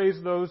to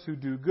praise those who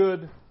do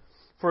good.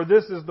 For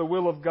this is the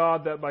will of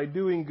God, that by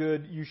doing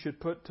good you should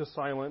put to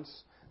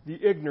silence the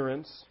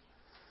ignorance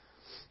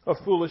of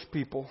foolish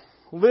people.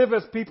 Live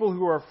as people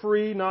who are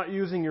free, not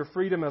using your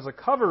freedom as a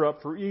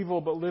cover-up for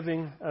evil, but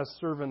living as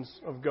servants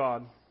of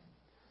God.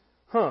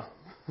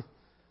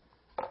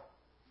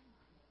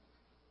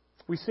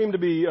 We seem to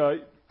be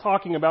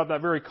talking about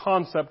that very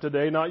concept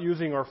today, not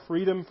using our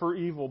freedom for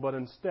evil, but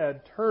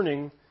instead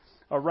turning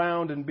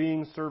around and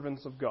being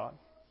servants of God.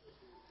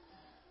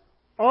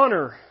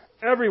 Honor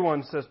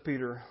everyone, says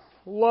Peter.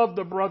 Love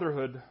the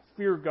brotherhood.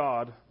 Fear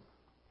God.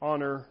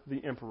 Honor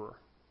the emperor.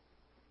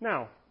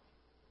 Now,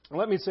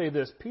 let me say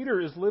this. Peter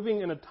is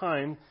living in a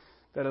time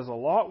that is a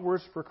lot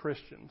worse for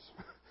Christians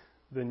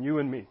than you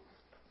and me.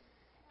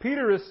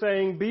 Peter is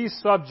saying, be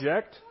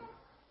subject.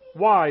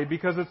 Why?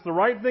 Because it's the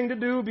right thing to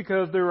do,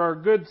 because there are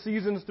good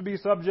seasons to be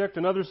subject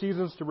and other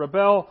seasons to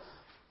rebel,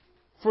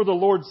 for the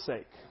Lord's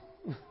sake.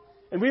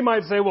 And we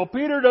might say, well,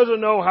 Peter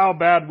doesn't know how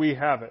bad we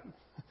have it.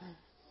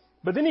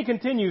 But then he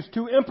continues,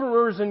 to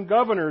emperors and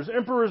governors,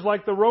 emperors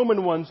like the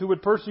Roman ones who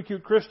would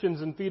persecute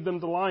Christians and feed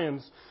them to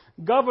lions,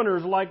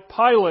 governors like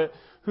Pilate,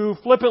 who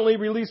flippantly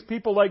released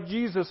people like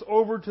Jesus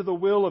over to the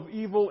will of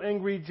evil,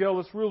 angry,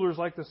 jealous rulers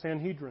like the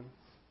Sanhedrin.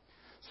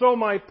 So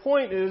my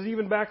point is,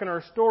 even back in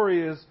our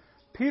story, is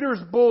Peter's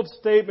bold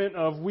statement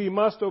of we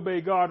must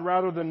obey God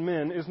rather than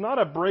men is not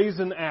a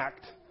brazen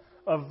act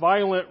of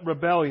violent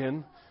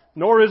rebellion,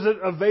 nor is it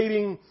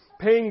evading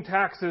paying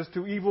taxes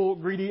to evil,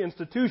 greedy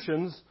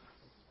institutions,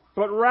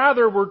 but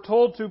rather we're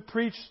told to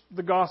preach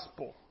the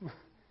gospel.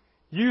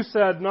 You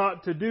said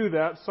not to do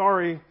that.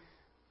 Sorry,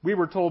 we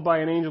were told by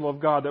an angel of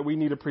God that we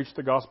need to preach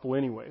the gospel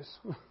anyways.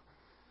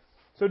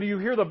 So do you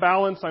hear the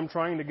balance I'm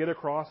trying to get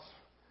across?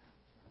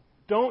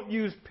 Don't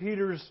use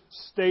Peter's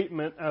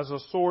statement as a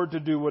sword to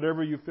do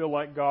whatever you feel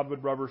like God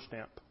would rubber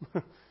stamp.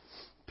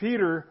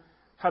 Peter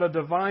had a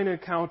divine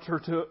encounter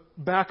to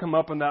back him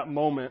up in that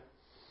moment.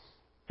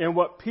 And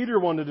what Peter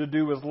wanted to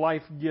do was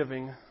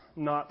life-giving,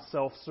 not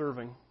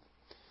self-serving.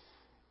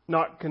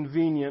 Not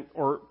convenient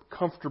or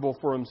comfortable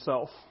for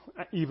himself,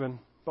 even,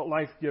 but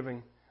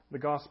life-giving, the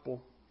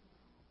gospel.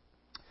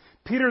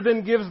 Peter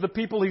then gives the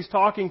people he's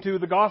talking to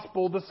the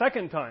gospel the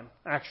second time,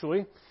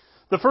 actually.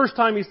 The first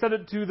time he said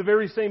it to the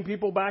very same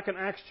people back in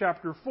Acts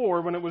chapter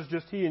 4 when it was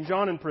just he and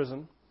John in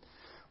prison.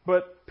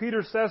 But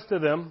Peter says to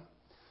them,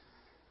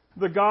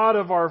 the God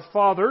of our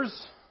fathers,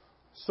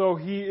 so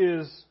he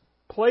is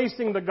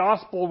placing the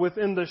gospel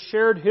within the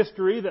shared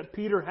history that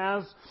Peter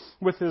has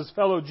with his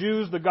fellow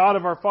Jews, the God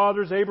of our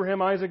fathers,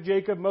 Abraham, Isaac,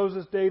 Jacob,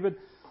 Moses, David,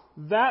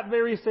 that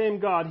very same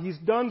God, he's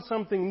done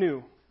something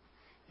new.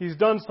 He's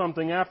done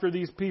something after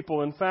these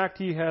people. In fact,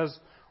 he has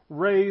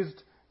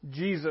raised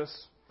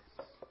Jesus.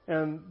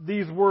 And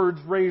these words,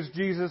 raised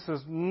Jesus,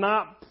 is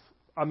not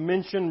a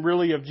mention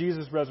really of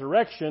Jesus'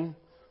 resurrection,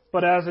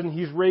 but as in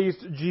he's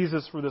raised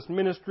Jesus for this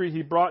ministry.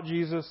 He brought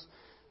Jesus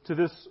to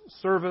this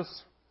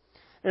service.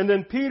 And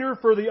then Peter,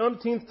 for the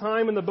umpteenth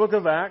time in the book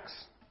of Acts,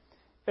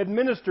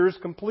 administers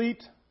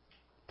complete,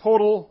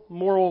 total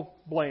moral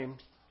blame,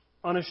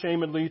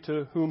 unashamedly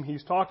to whom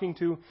he's talking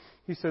to.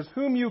 He says,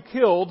 whom you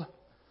killed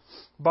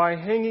by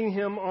hanging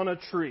him on a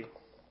tree.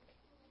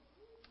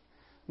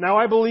 Now,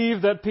 I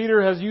believe that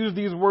Peter has used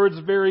these words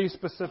very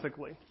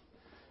specifically.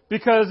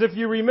 Because if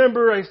you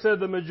remember, I said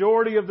the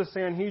majority of the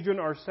Sanhedrin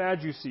are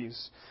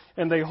Sadducees.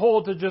 And they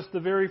hold to just the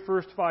very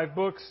first 5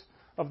 books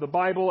of the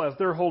Bible as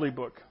their holy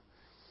book.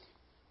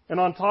 And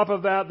on top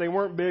of that, they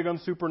weren't big on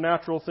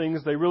supernatural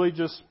things. They really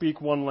just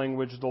speak one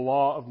language, the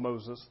law of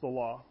Moses, the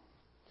law.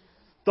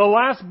 The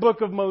last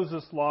book of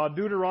Moses' law,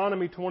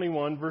 Deuteronomy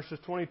 21, verses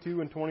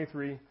 22 and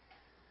 23,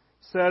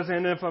 says,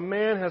 and if a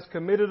man has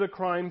committed a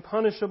crime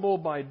punishable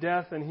by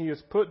death, and he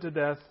is put to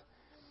death,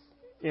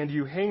 and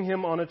you hang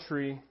him on a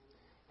tree,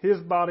 his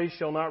body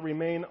shall not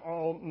remain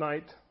all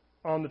night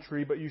on the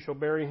tree, but you shall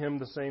bury him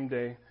the same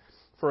day.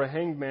 For a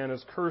hanged man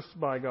is cursed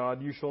by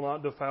God. You shall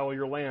not defile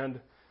your land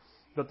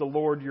that the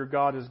Lord your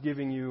God is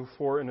giving you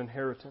for an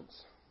inheritance.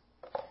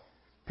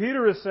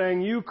 Peter is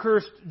saying, you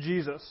cursed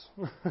Jesus,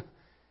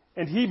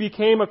 and he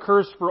became a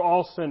curse for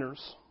all sinners.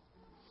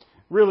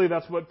 Really,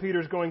 that's what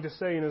Peter's going to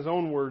say in his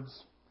own words.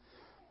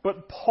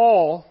 But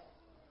Paul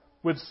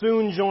would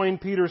soon join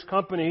Peter's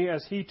company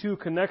as he too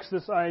connects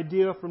this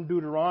idea from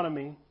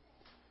Deuteronomy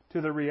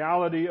to the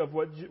reality of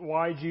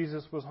why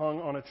Jesus was hung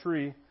on a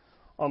tree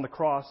on the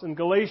cross. In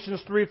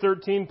Galatians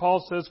 3:13,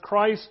 Paul says,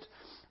 Christ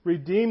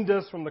redeemed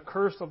us from the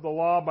curse of the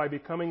law by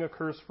becoming a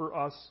curse for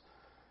us.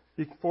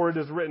 For it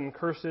is written,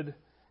 cursed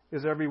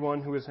is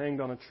everyone who is hanged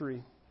on a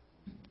tree.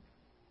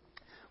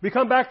 We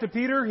come back to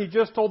Peter. He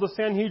just told the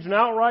Sanhedrin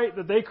outright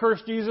that they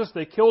cursed Jesus.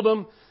 They killed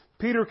him.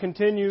 Peter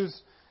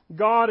continues,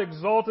 God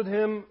exalted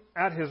him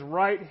at his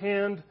right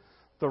hand,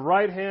 the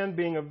right hand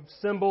being a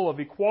symbol of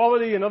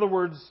equality. In other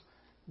words,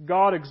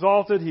 God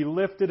exalted. He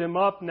lifted him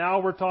up.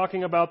 Now we're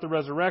talking about the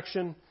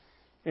resurrection.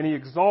 and he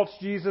exalts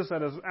Jesus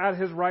at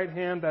his right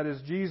hand. That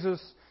is,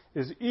 Jesus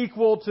is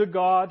equal to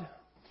God,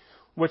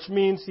 which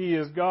means he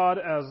is God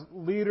as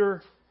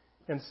leader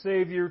and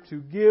Savior to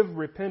give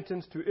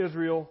repentance to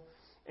Israel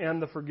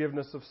and the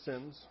forgiveness of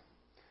sins.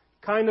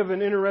 Kind of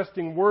an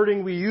interesting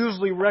wording. We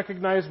usually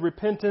recognize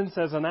repentance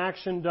as an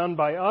action done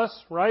by us,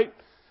 right?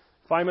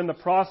 If I'm in the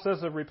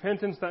process of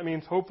repentance, that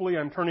means hopefully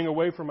I'm turning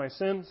away from my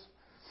sins.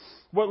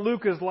 What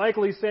Luke is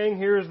likely saying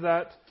here is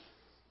that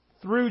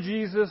through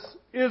Jesus,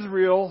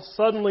 Israel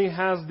suddenly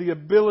has the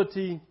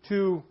ability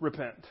to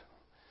repent.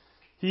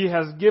 He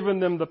has given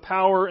them the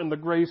power and the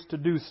grace to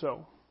do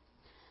so.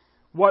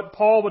 What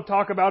Paul would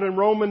talk about in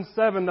Romans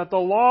 7, that the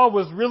law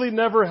was really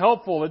never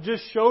helpful. It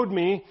just showed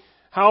me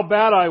how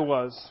bad I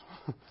was.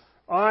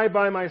 I,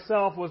 by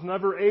myself, was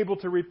never able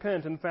to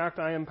repent. In fact,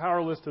 I am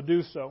powerless to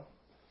do so.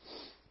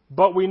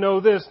 But we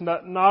know this,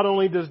 that not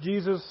only does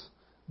Jesus'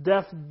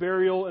 death,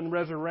 burial, and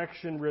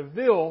resurrection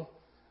reveal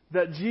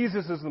that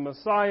Jesus is the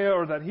Messiah,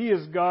 or that He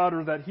is God,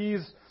 or that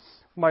He's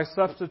my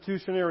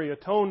substitutionary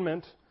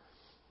atonement,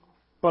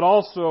 but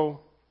also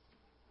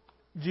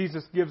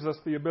Jesus gives us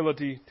the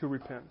ability to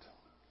repent.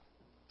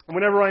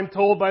 Whenever I'm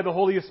told by the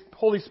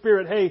Holy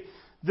Spirit, hey,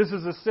 this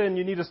is a sin,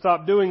 you need to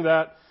stop doing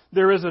that,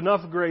 there is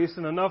enough grace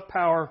and enough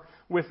power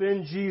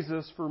within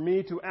Jesus for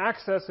me to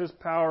access His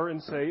power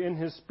and say, in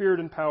His Spirit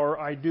and power,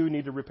 I do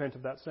need to repent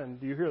of that sin.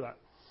 Do you hear that?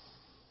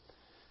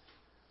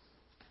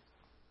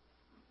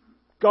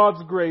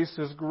 God's grace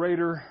is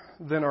greater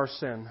than our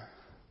sin.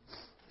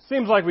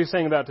 Seems like we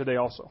sang that today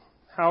also.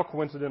 How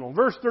coincidental.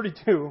 Verse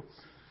 32.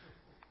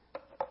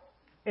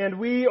 And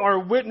we are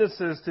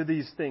witnesses to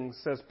these things,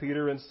 says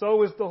Peter, and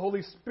so is the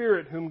Holy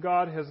Spirit, whom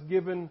God has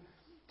given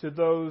to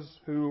those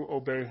who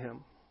obey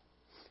Him.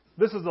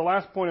 This is the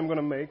last point I'm going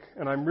to make,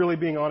 and I'm really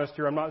being honest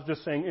here. I'm not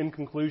just saying in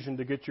conclusion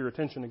to get your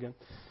attention again.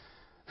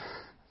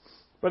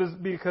 But it's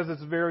because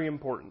it's very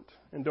important,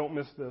 and don't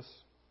miss this.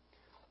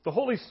 The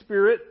Holy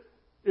Spirit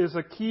is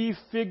a key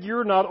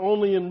figure not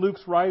only in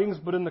Luke's writings,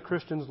 but in the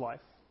Christian's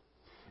life.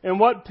 And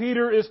what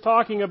Peter is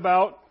talking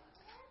about,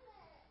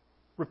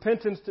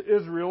 repentance to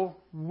Israel,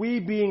 we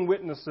being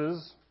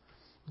witnesses,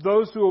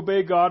 those who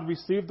obey God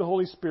receive the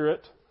Holy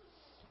Spirit.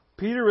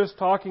 Peter is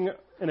talking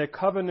in a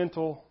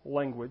covenantal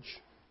language.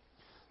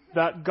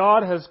 That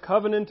God has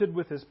covenanted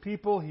with His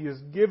people. He has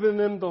given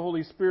them the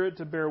Holy Spirit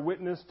to bear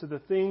witness to the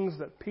things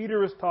that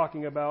Peter is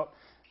talking about,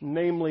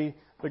 namely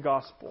the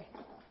gospel.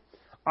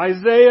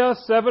 Isaiah,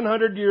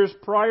 700 years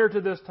prior to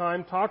this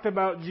time, talked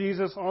about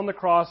Jesus on the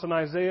cross in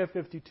Isaiah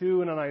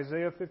 52 and in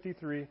Isaiah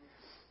 53,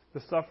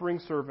 the suffering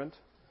servant.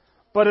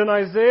 But in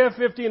Isaiah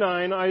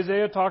 59,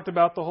 Isaiah talked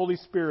about the Holy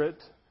Spirit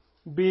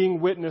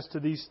being witness to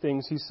these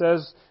things. He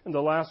says in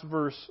the last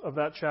verse of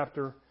that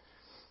chapter,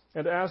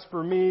 and as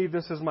for me,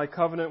 this is my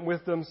covenant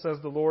with them, says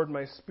the Lord,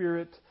 my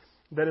Spirit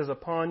that is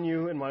upon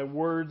you, and my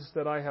words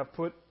that I have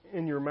put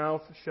in your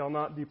mouth shall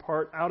not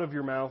depart out of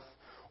your mouth,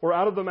 or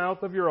out of the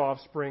mouth of your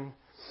offspring,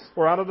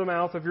 or out of the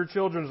mouth of your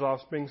children's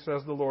offspring,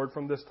 says the Lord,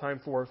 from this time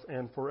forth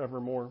and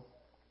forevermore.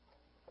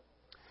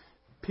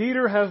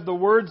 Peter has the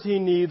words he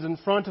needs in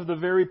front of the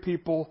very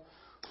people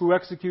who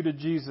executed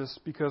Jesus,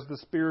 because the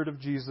Spirit of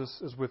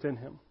Jesus is within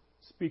him,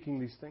 speaking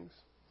these things.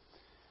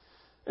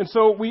 And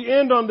so we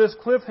end on this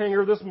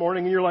cliffhanger this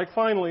morning, and you're like,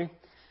 finally.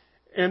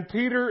 And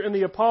Peter and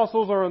the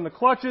apostles are in the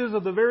clutches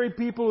of the very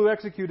people who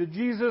executed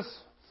Jesus.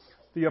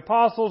 The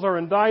apostles are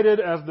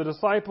indicted as the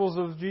disciples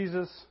of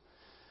Jesus.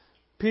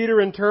 Peter,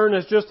 in turn,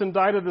 has just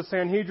indicted the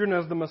Sanhedrin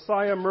as the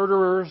Messiah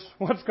murderers.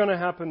 What's going to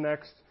happen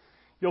next?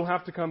 You'll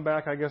have to come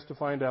back, I guess, to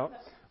find out.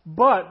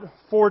 But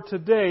for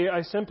today,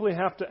 I simply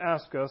have to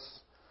ask us,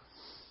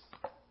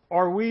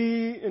 are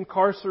we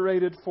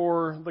incarcerated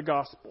for the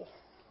gospel?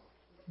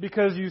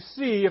 Because you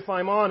see, if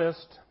I'm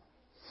honest,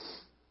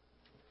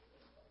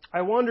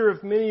 I wonder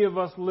if many of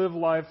us live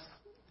life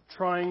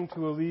trying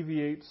to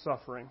alleviate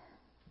suffering.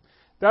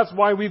 That's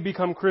why we've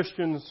become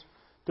Christians,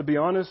 to be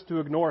honest, to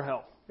ignore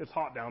hell. It's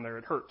hot down there,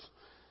 it hurts.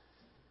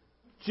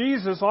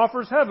 Jesus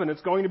offers heaven.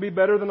 It's going to be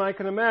better than I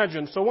can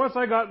imagine. So once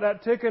I got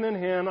that ticket in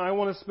hand, I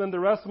want to spend the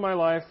rest of my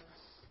life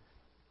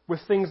with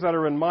things that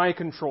are in my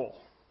control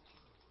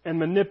and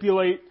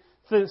manipulate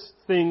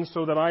things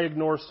so that I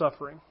ignore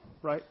suffering,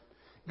 right?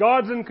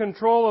 God's in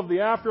control of the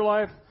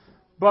afterlife,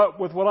 but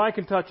with what I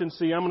can touch and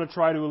see, I'm going to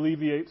try to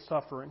alleviate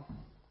suffering.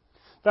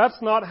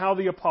 That's not how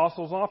the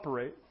apostles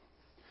operate.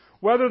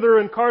 Whether they're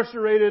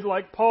incarcerated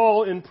like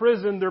Paul in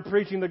prison, they're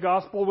preaching the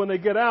gospel. When they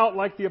get out,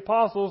 like the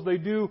apostles, they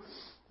do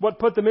what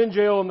put them in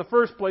jail in the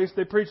first place.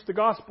 They preach the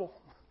gospel.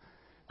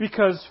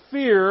 Because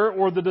fear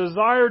or the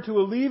desire to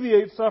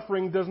alleviate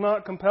suffering does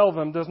not compel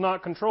them, does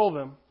not control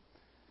them.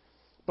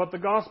 But the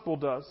gospel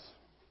does.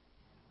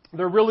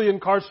 They're really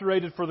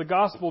incarcerated for the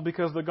gospel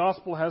because the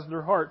gospel has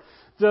their heart.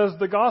 Does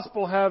the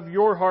gospel have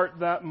your heart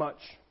that much?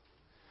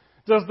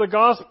 Does the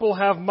gospel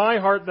have my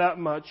heart that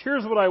much?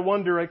 Here's what I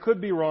wonder. I could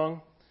be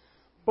wrong.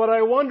 But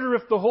I wonder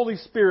if the Holy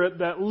Spirit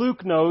that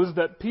Luke knows,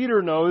 that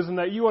Peter knows, and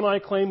that you and I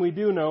claim we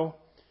do know,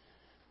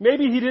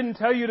 maybe He didn't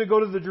tell you to go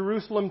to the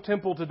Jerusalem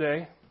temple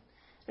today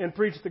and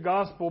preach the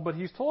gospel, but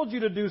He's told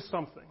you to do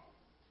something.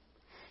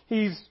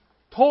 He's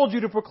told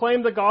you to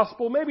proclaim the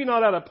gospel, maybe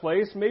not at a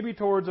place, maybe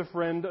towards a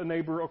friend, a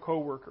neighbor, a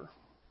coworker.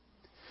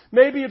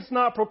 Maybe it's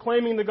not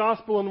proclaiming the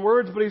gospel in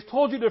words, but He's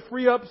told you to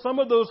free up some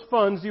of those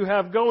funds you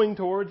have going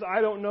towards, I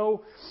don't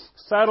know,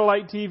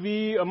 satellite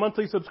TV, a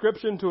monthly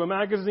subscription to a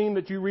magazine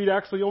that you read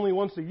actually only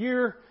once a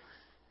year,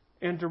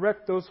 and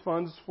direct those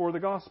funds for the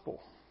gospel.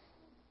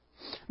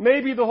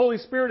 Maybe the Holy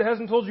Spirit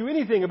hasn't told you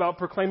anything about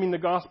proclaiming the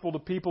gospel to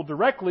people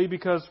directly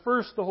because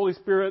first the Holy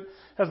Spirit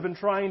has been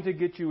trying to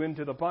get you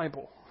into the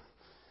Bible.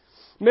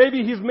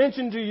 Maybe He's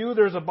mentioned to you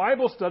there's a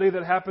Bible study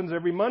that happens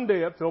every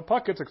Monday at Phil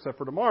Puckett's, except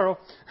for tomorrow.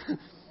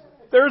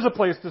 There's a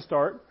place to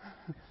start.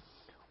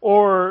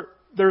 Or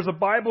there's a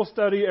Bible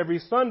study every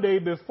Sunday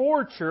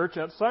before church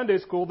at Sunday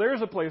school.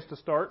 There's a place to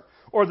start.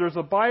 Or there's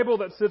a Bible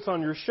that sits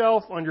on your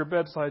shelf, on your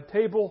bedside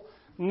table,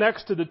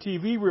 next to the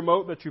TV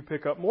remote that you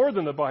pick up more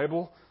than the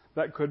Bible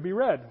that could be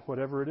read,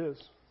 whatever it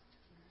is.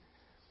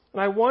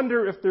 And I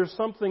wonder if there's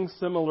something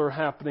similar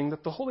happening,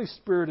 that the Holy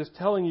Spirit is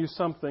telling you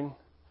something,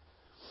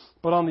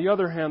 but on the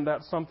other hand,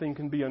 that something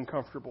can be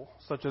uncomfortable,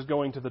 such as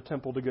going to the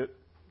temple to get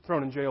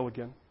thrown in jail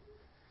again.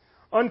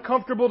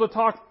 Uncomfortable to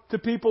talk to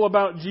people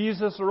about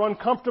Jesus, or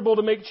uncomfortable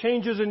to make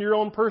changes in your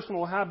own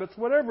personal habits,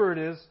 whatever it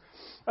is.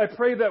 I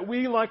pray that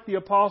we, like the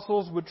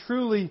apostles, would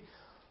truly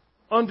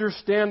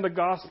understand the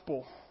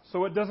gospel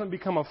so it doesn't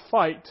become a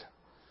fight,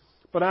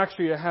 but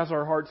actually it has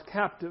our hearts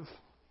captive,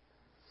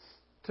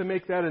 to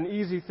make that an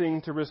easy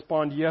thing to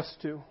respond yes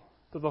to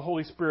the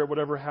Holy Spirit,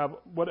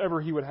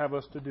 whatever He would have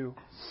us to do.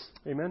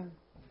 Amen?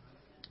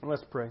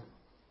 Let's pray.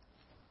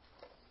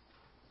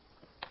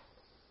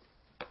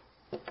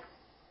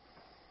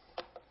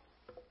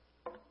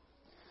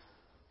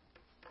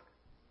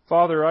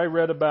 Father, I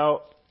read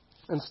about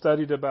and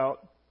studied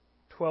about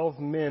 12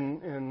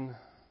 men in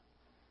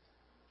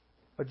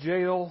a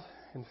jail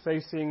and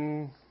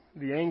facing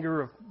the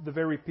anger of the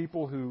very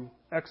people who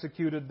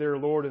executed their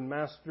Lord and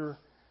Master,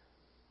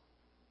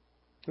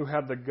 who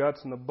had the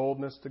guts and the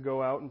boldness to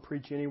go out and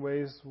preach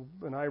anyways.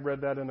 And I read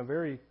that in a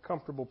very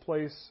comfortable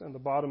place in the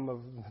bottom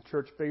of the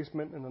church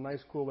basement in the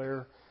nice cool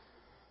air,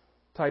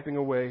 typing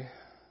away.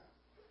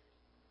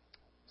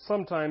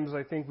 Sometimes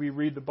I think we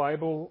read the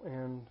Bible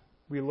and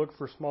we look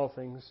for small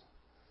things,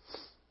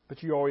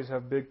 but you always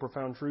have big,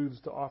 profound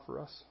truths to offer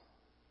us.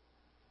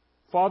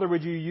 Father,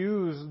 would you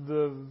use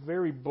the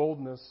very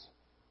boldness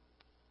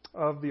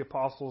of the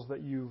apostles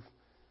that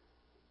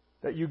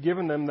you've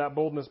given them, that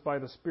boldness by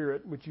the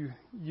Spirit? Would you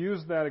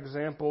use that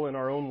example in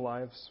our own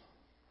lives?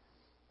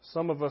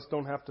 Some of us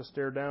don't have to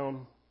stare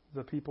down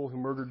the people who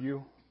murdered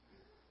you,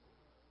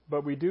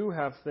 but we do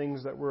have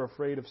things that we're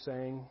afraid of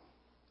saying,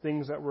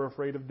 things that we're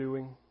afraid of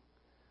doing.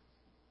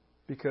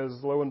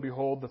 Because lo and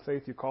behold, the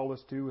faith you call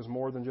us to is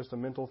more than just a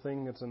mental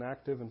thing. It's an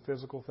active and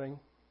physical thing.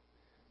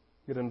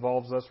 It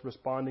involves us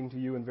responding to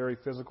you in very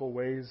physical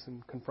ways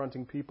and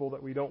confronting people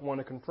that we don't want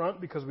to confront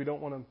because we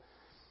don't want to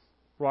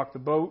rock the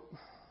boat,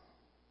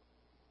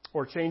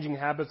 or changing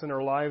habits in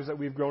our lives that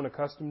we've grown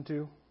accustomed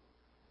to.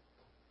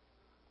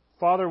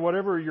 Father,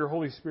 whatever your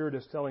Holy Spirit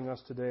is telling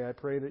us today, I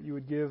pray that you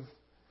would give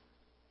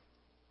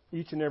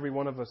each and every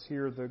one of us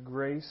here the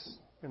grace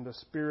and the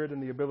Spirit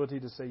and the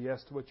ability to say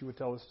yes to what you would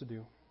tell us to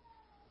do.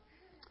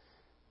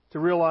 To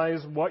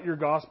realize what your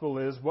gospel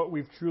is, what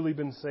we've truly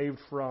been saved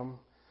from,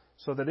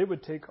 so that it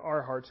would take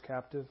our hearts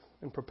captive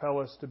and propel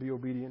us to be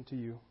obedient to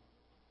you.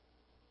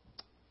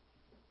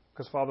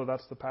 Because, Father,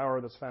 that's the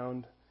power that's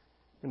found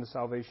in the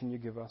salvation you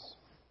give us.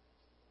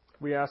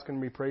 We ask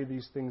and we pray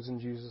these things in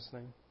Jesus'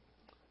 name.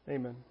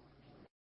 Amen.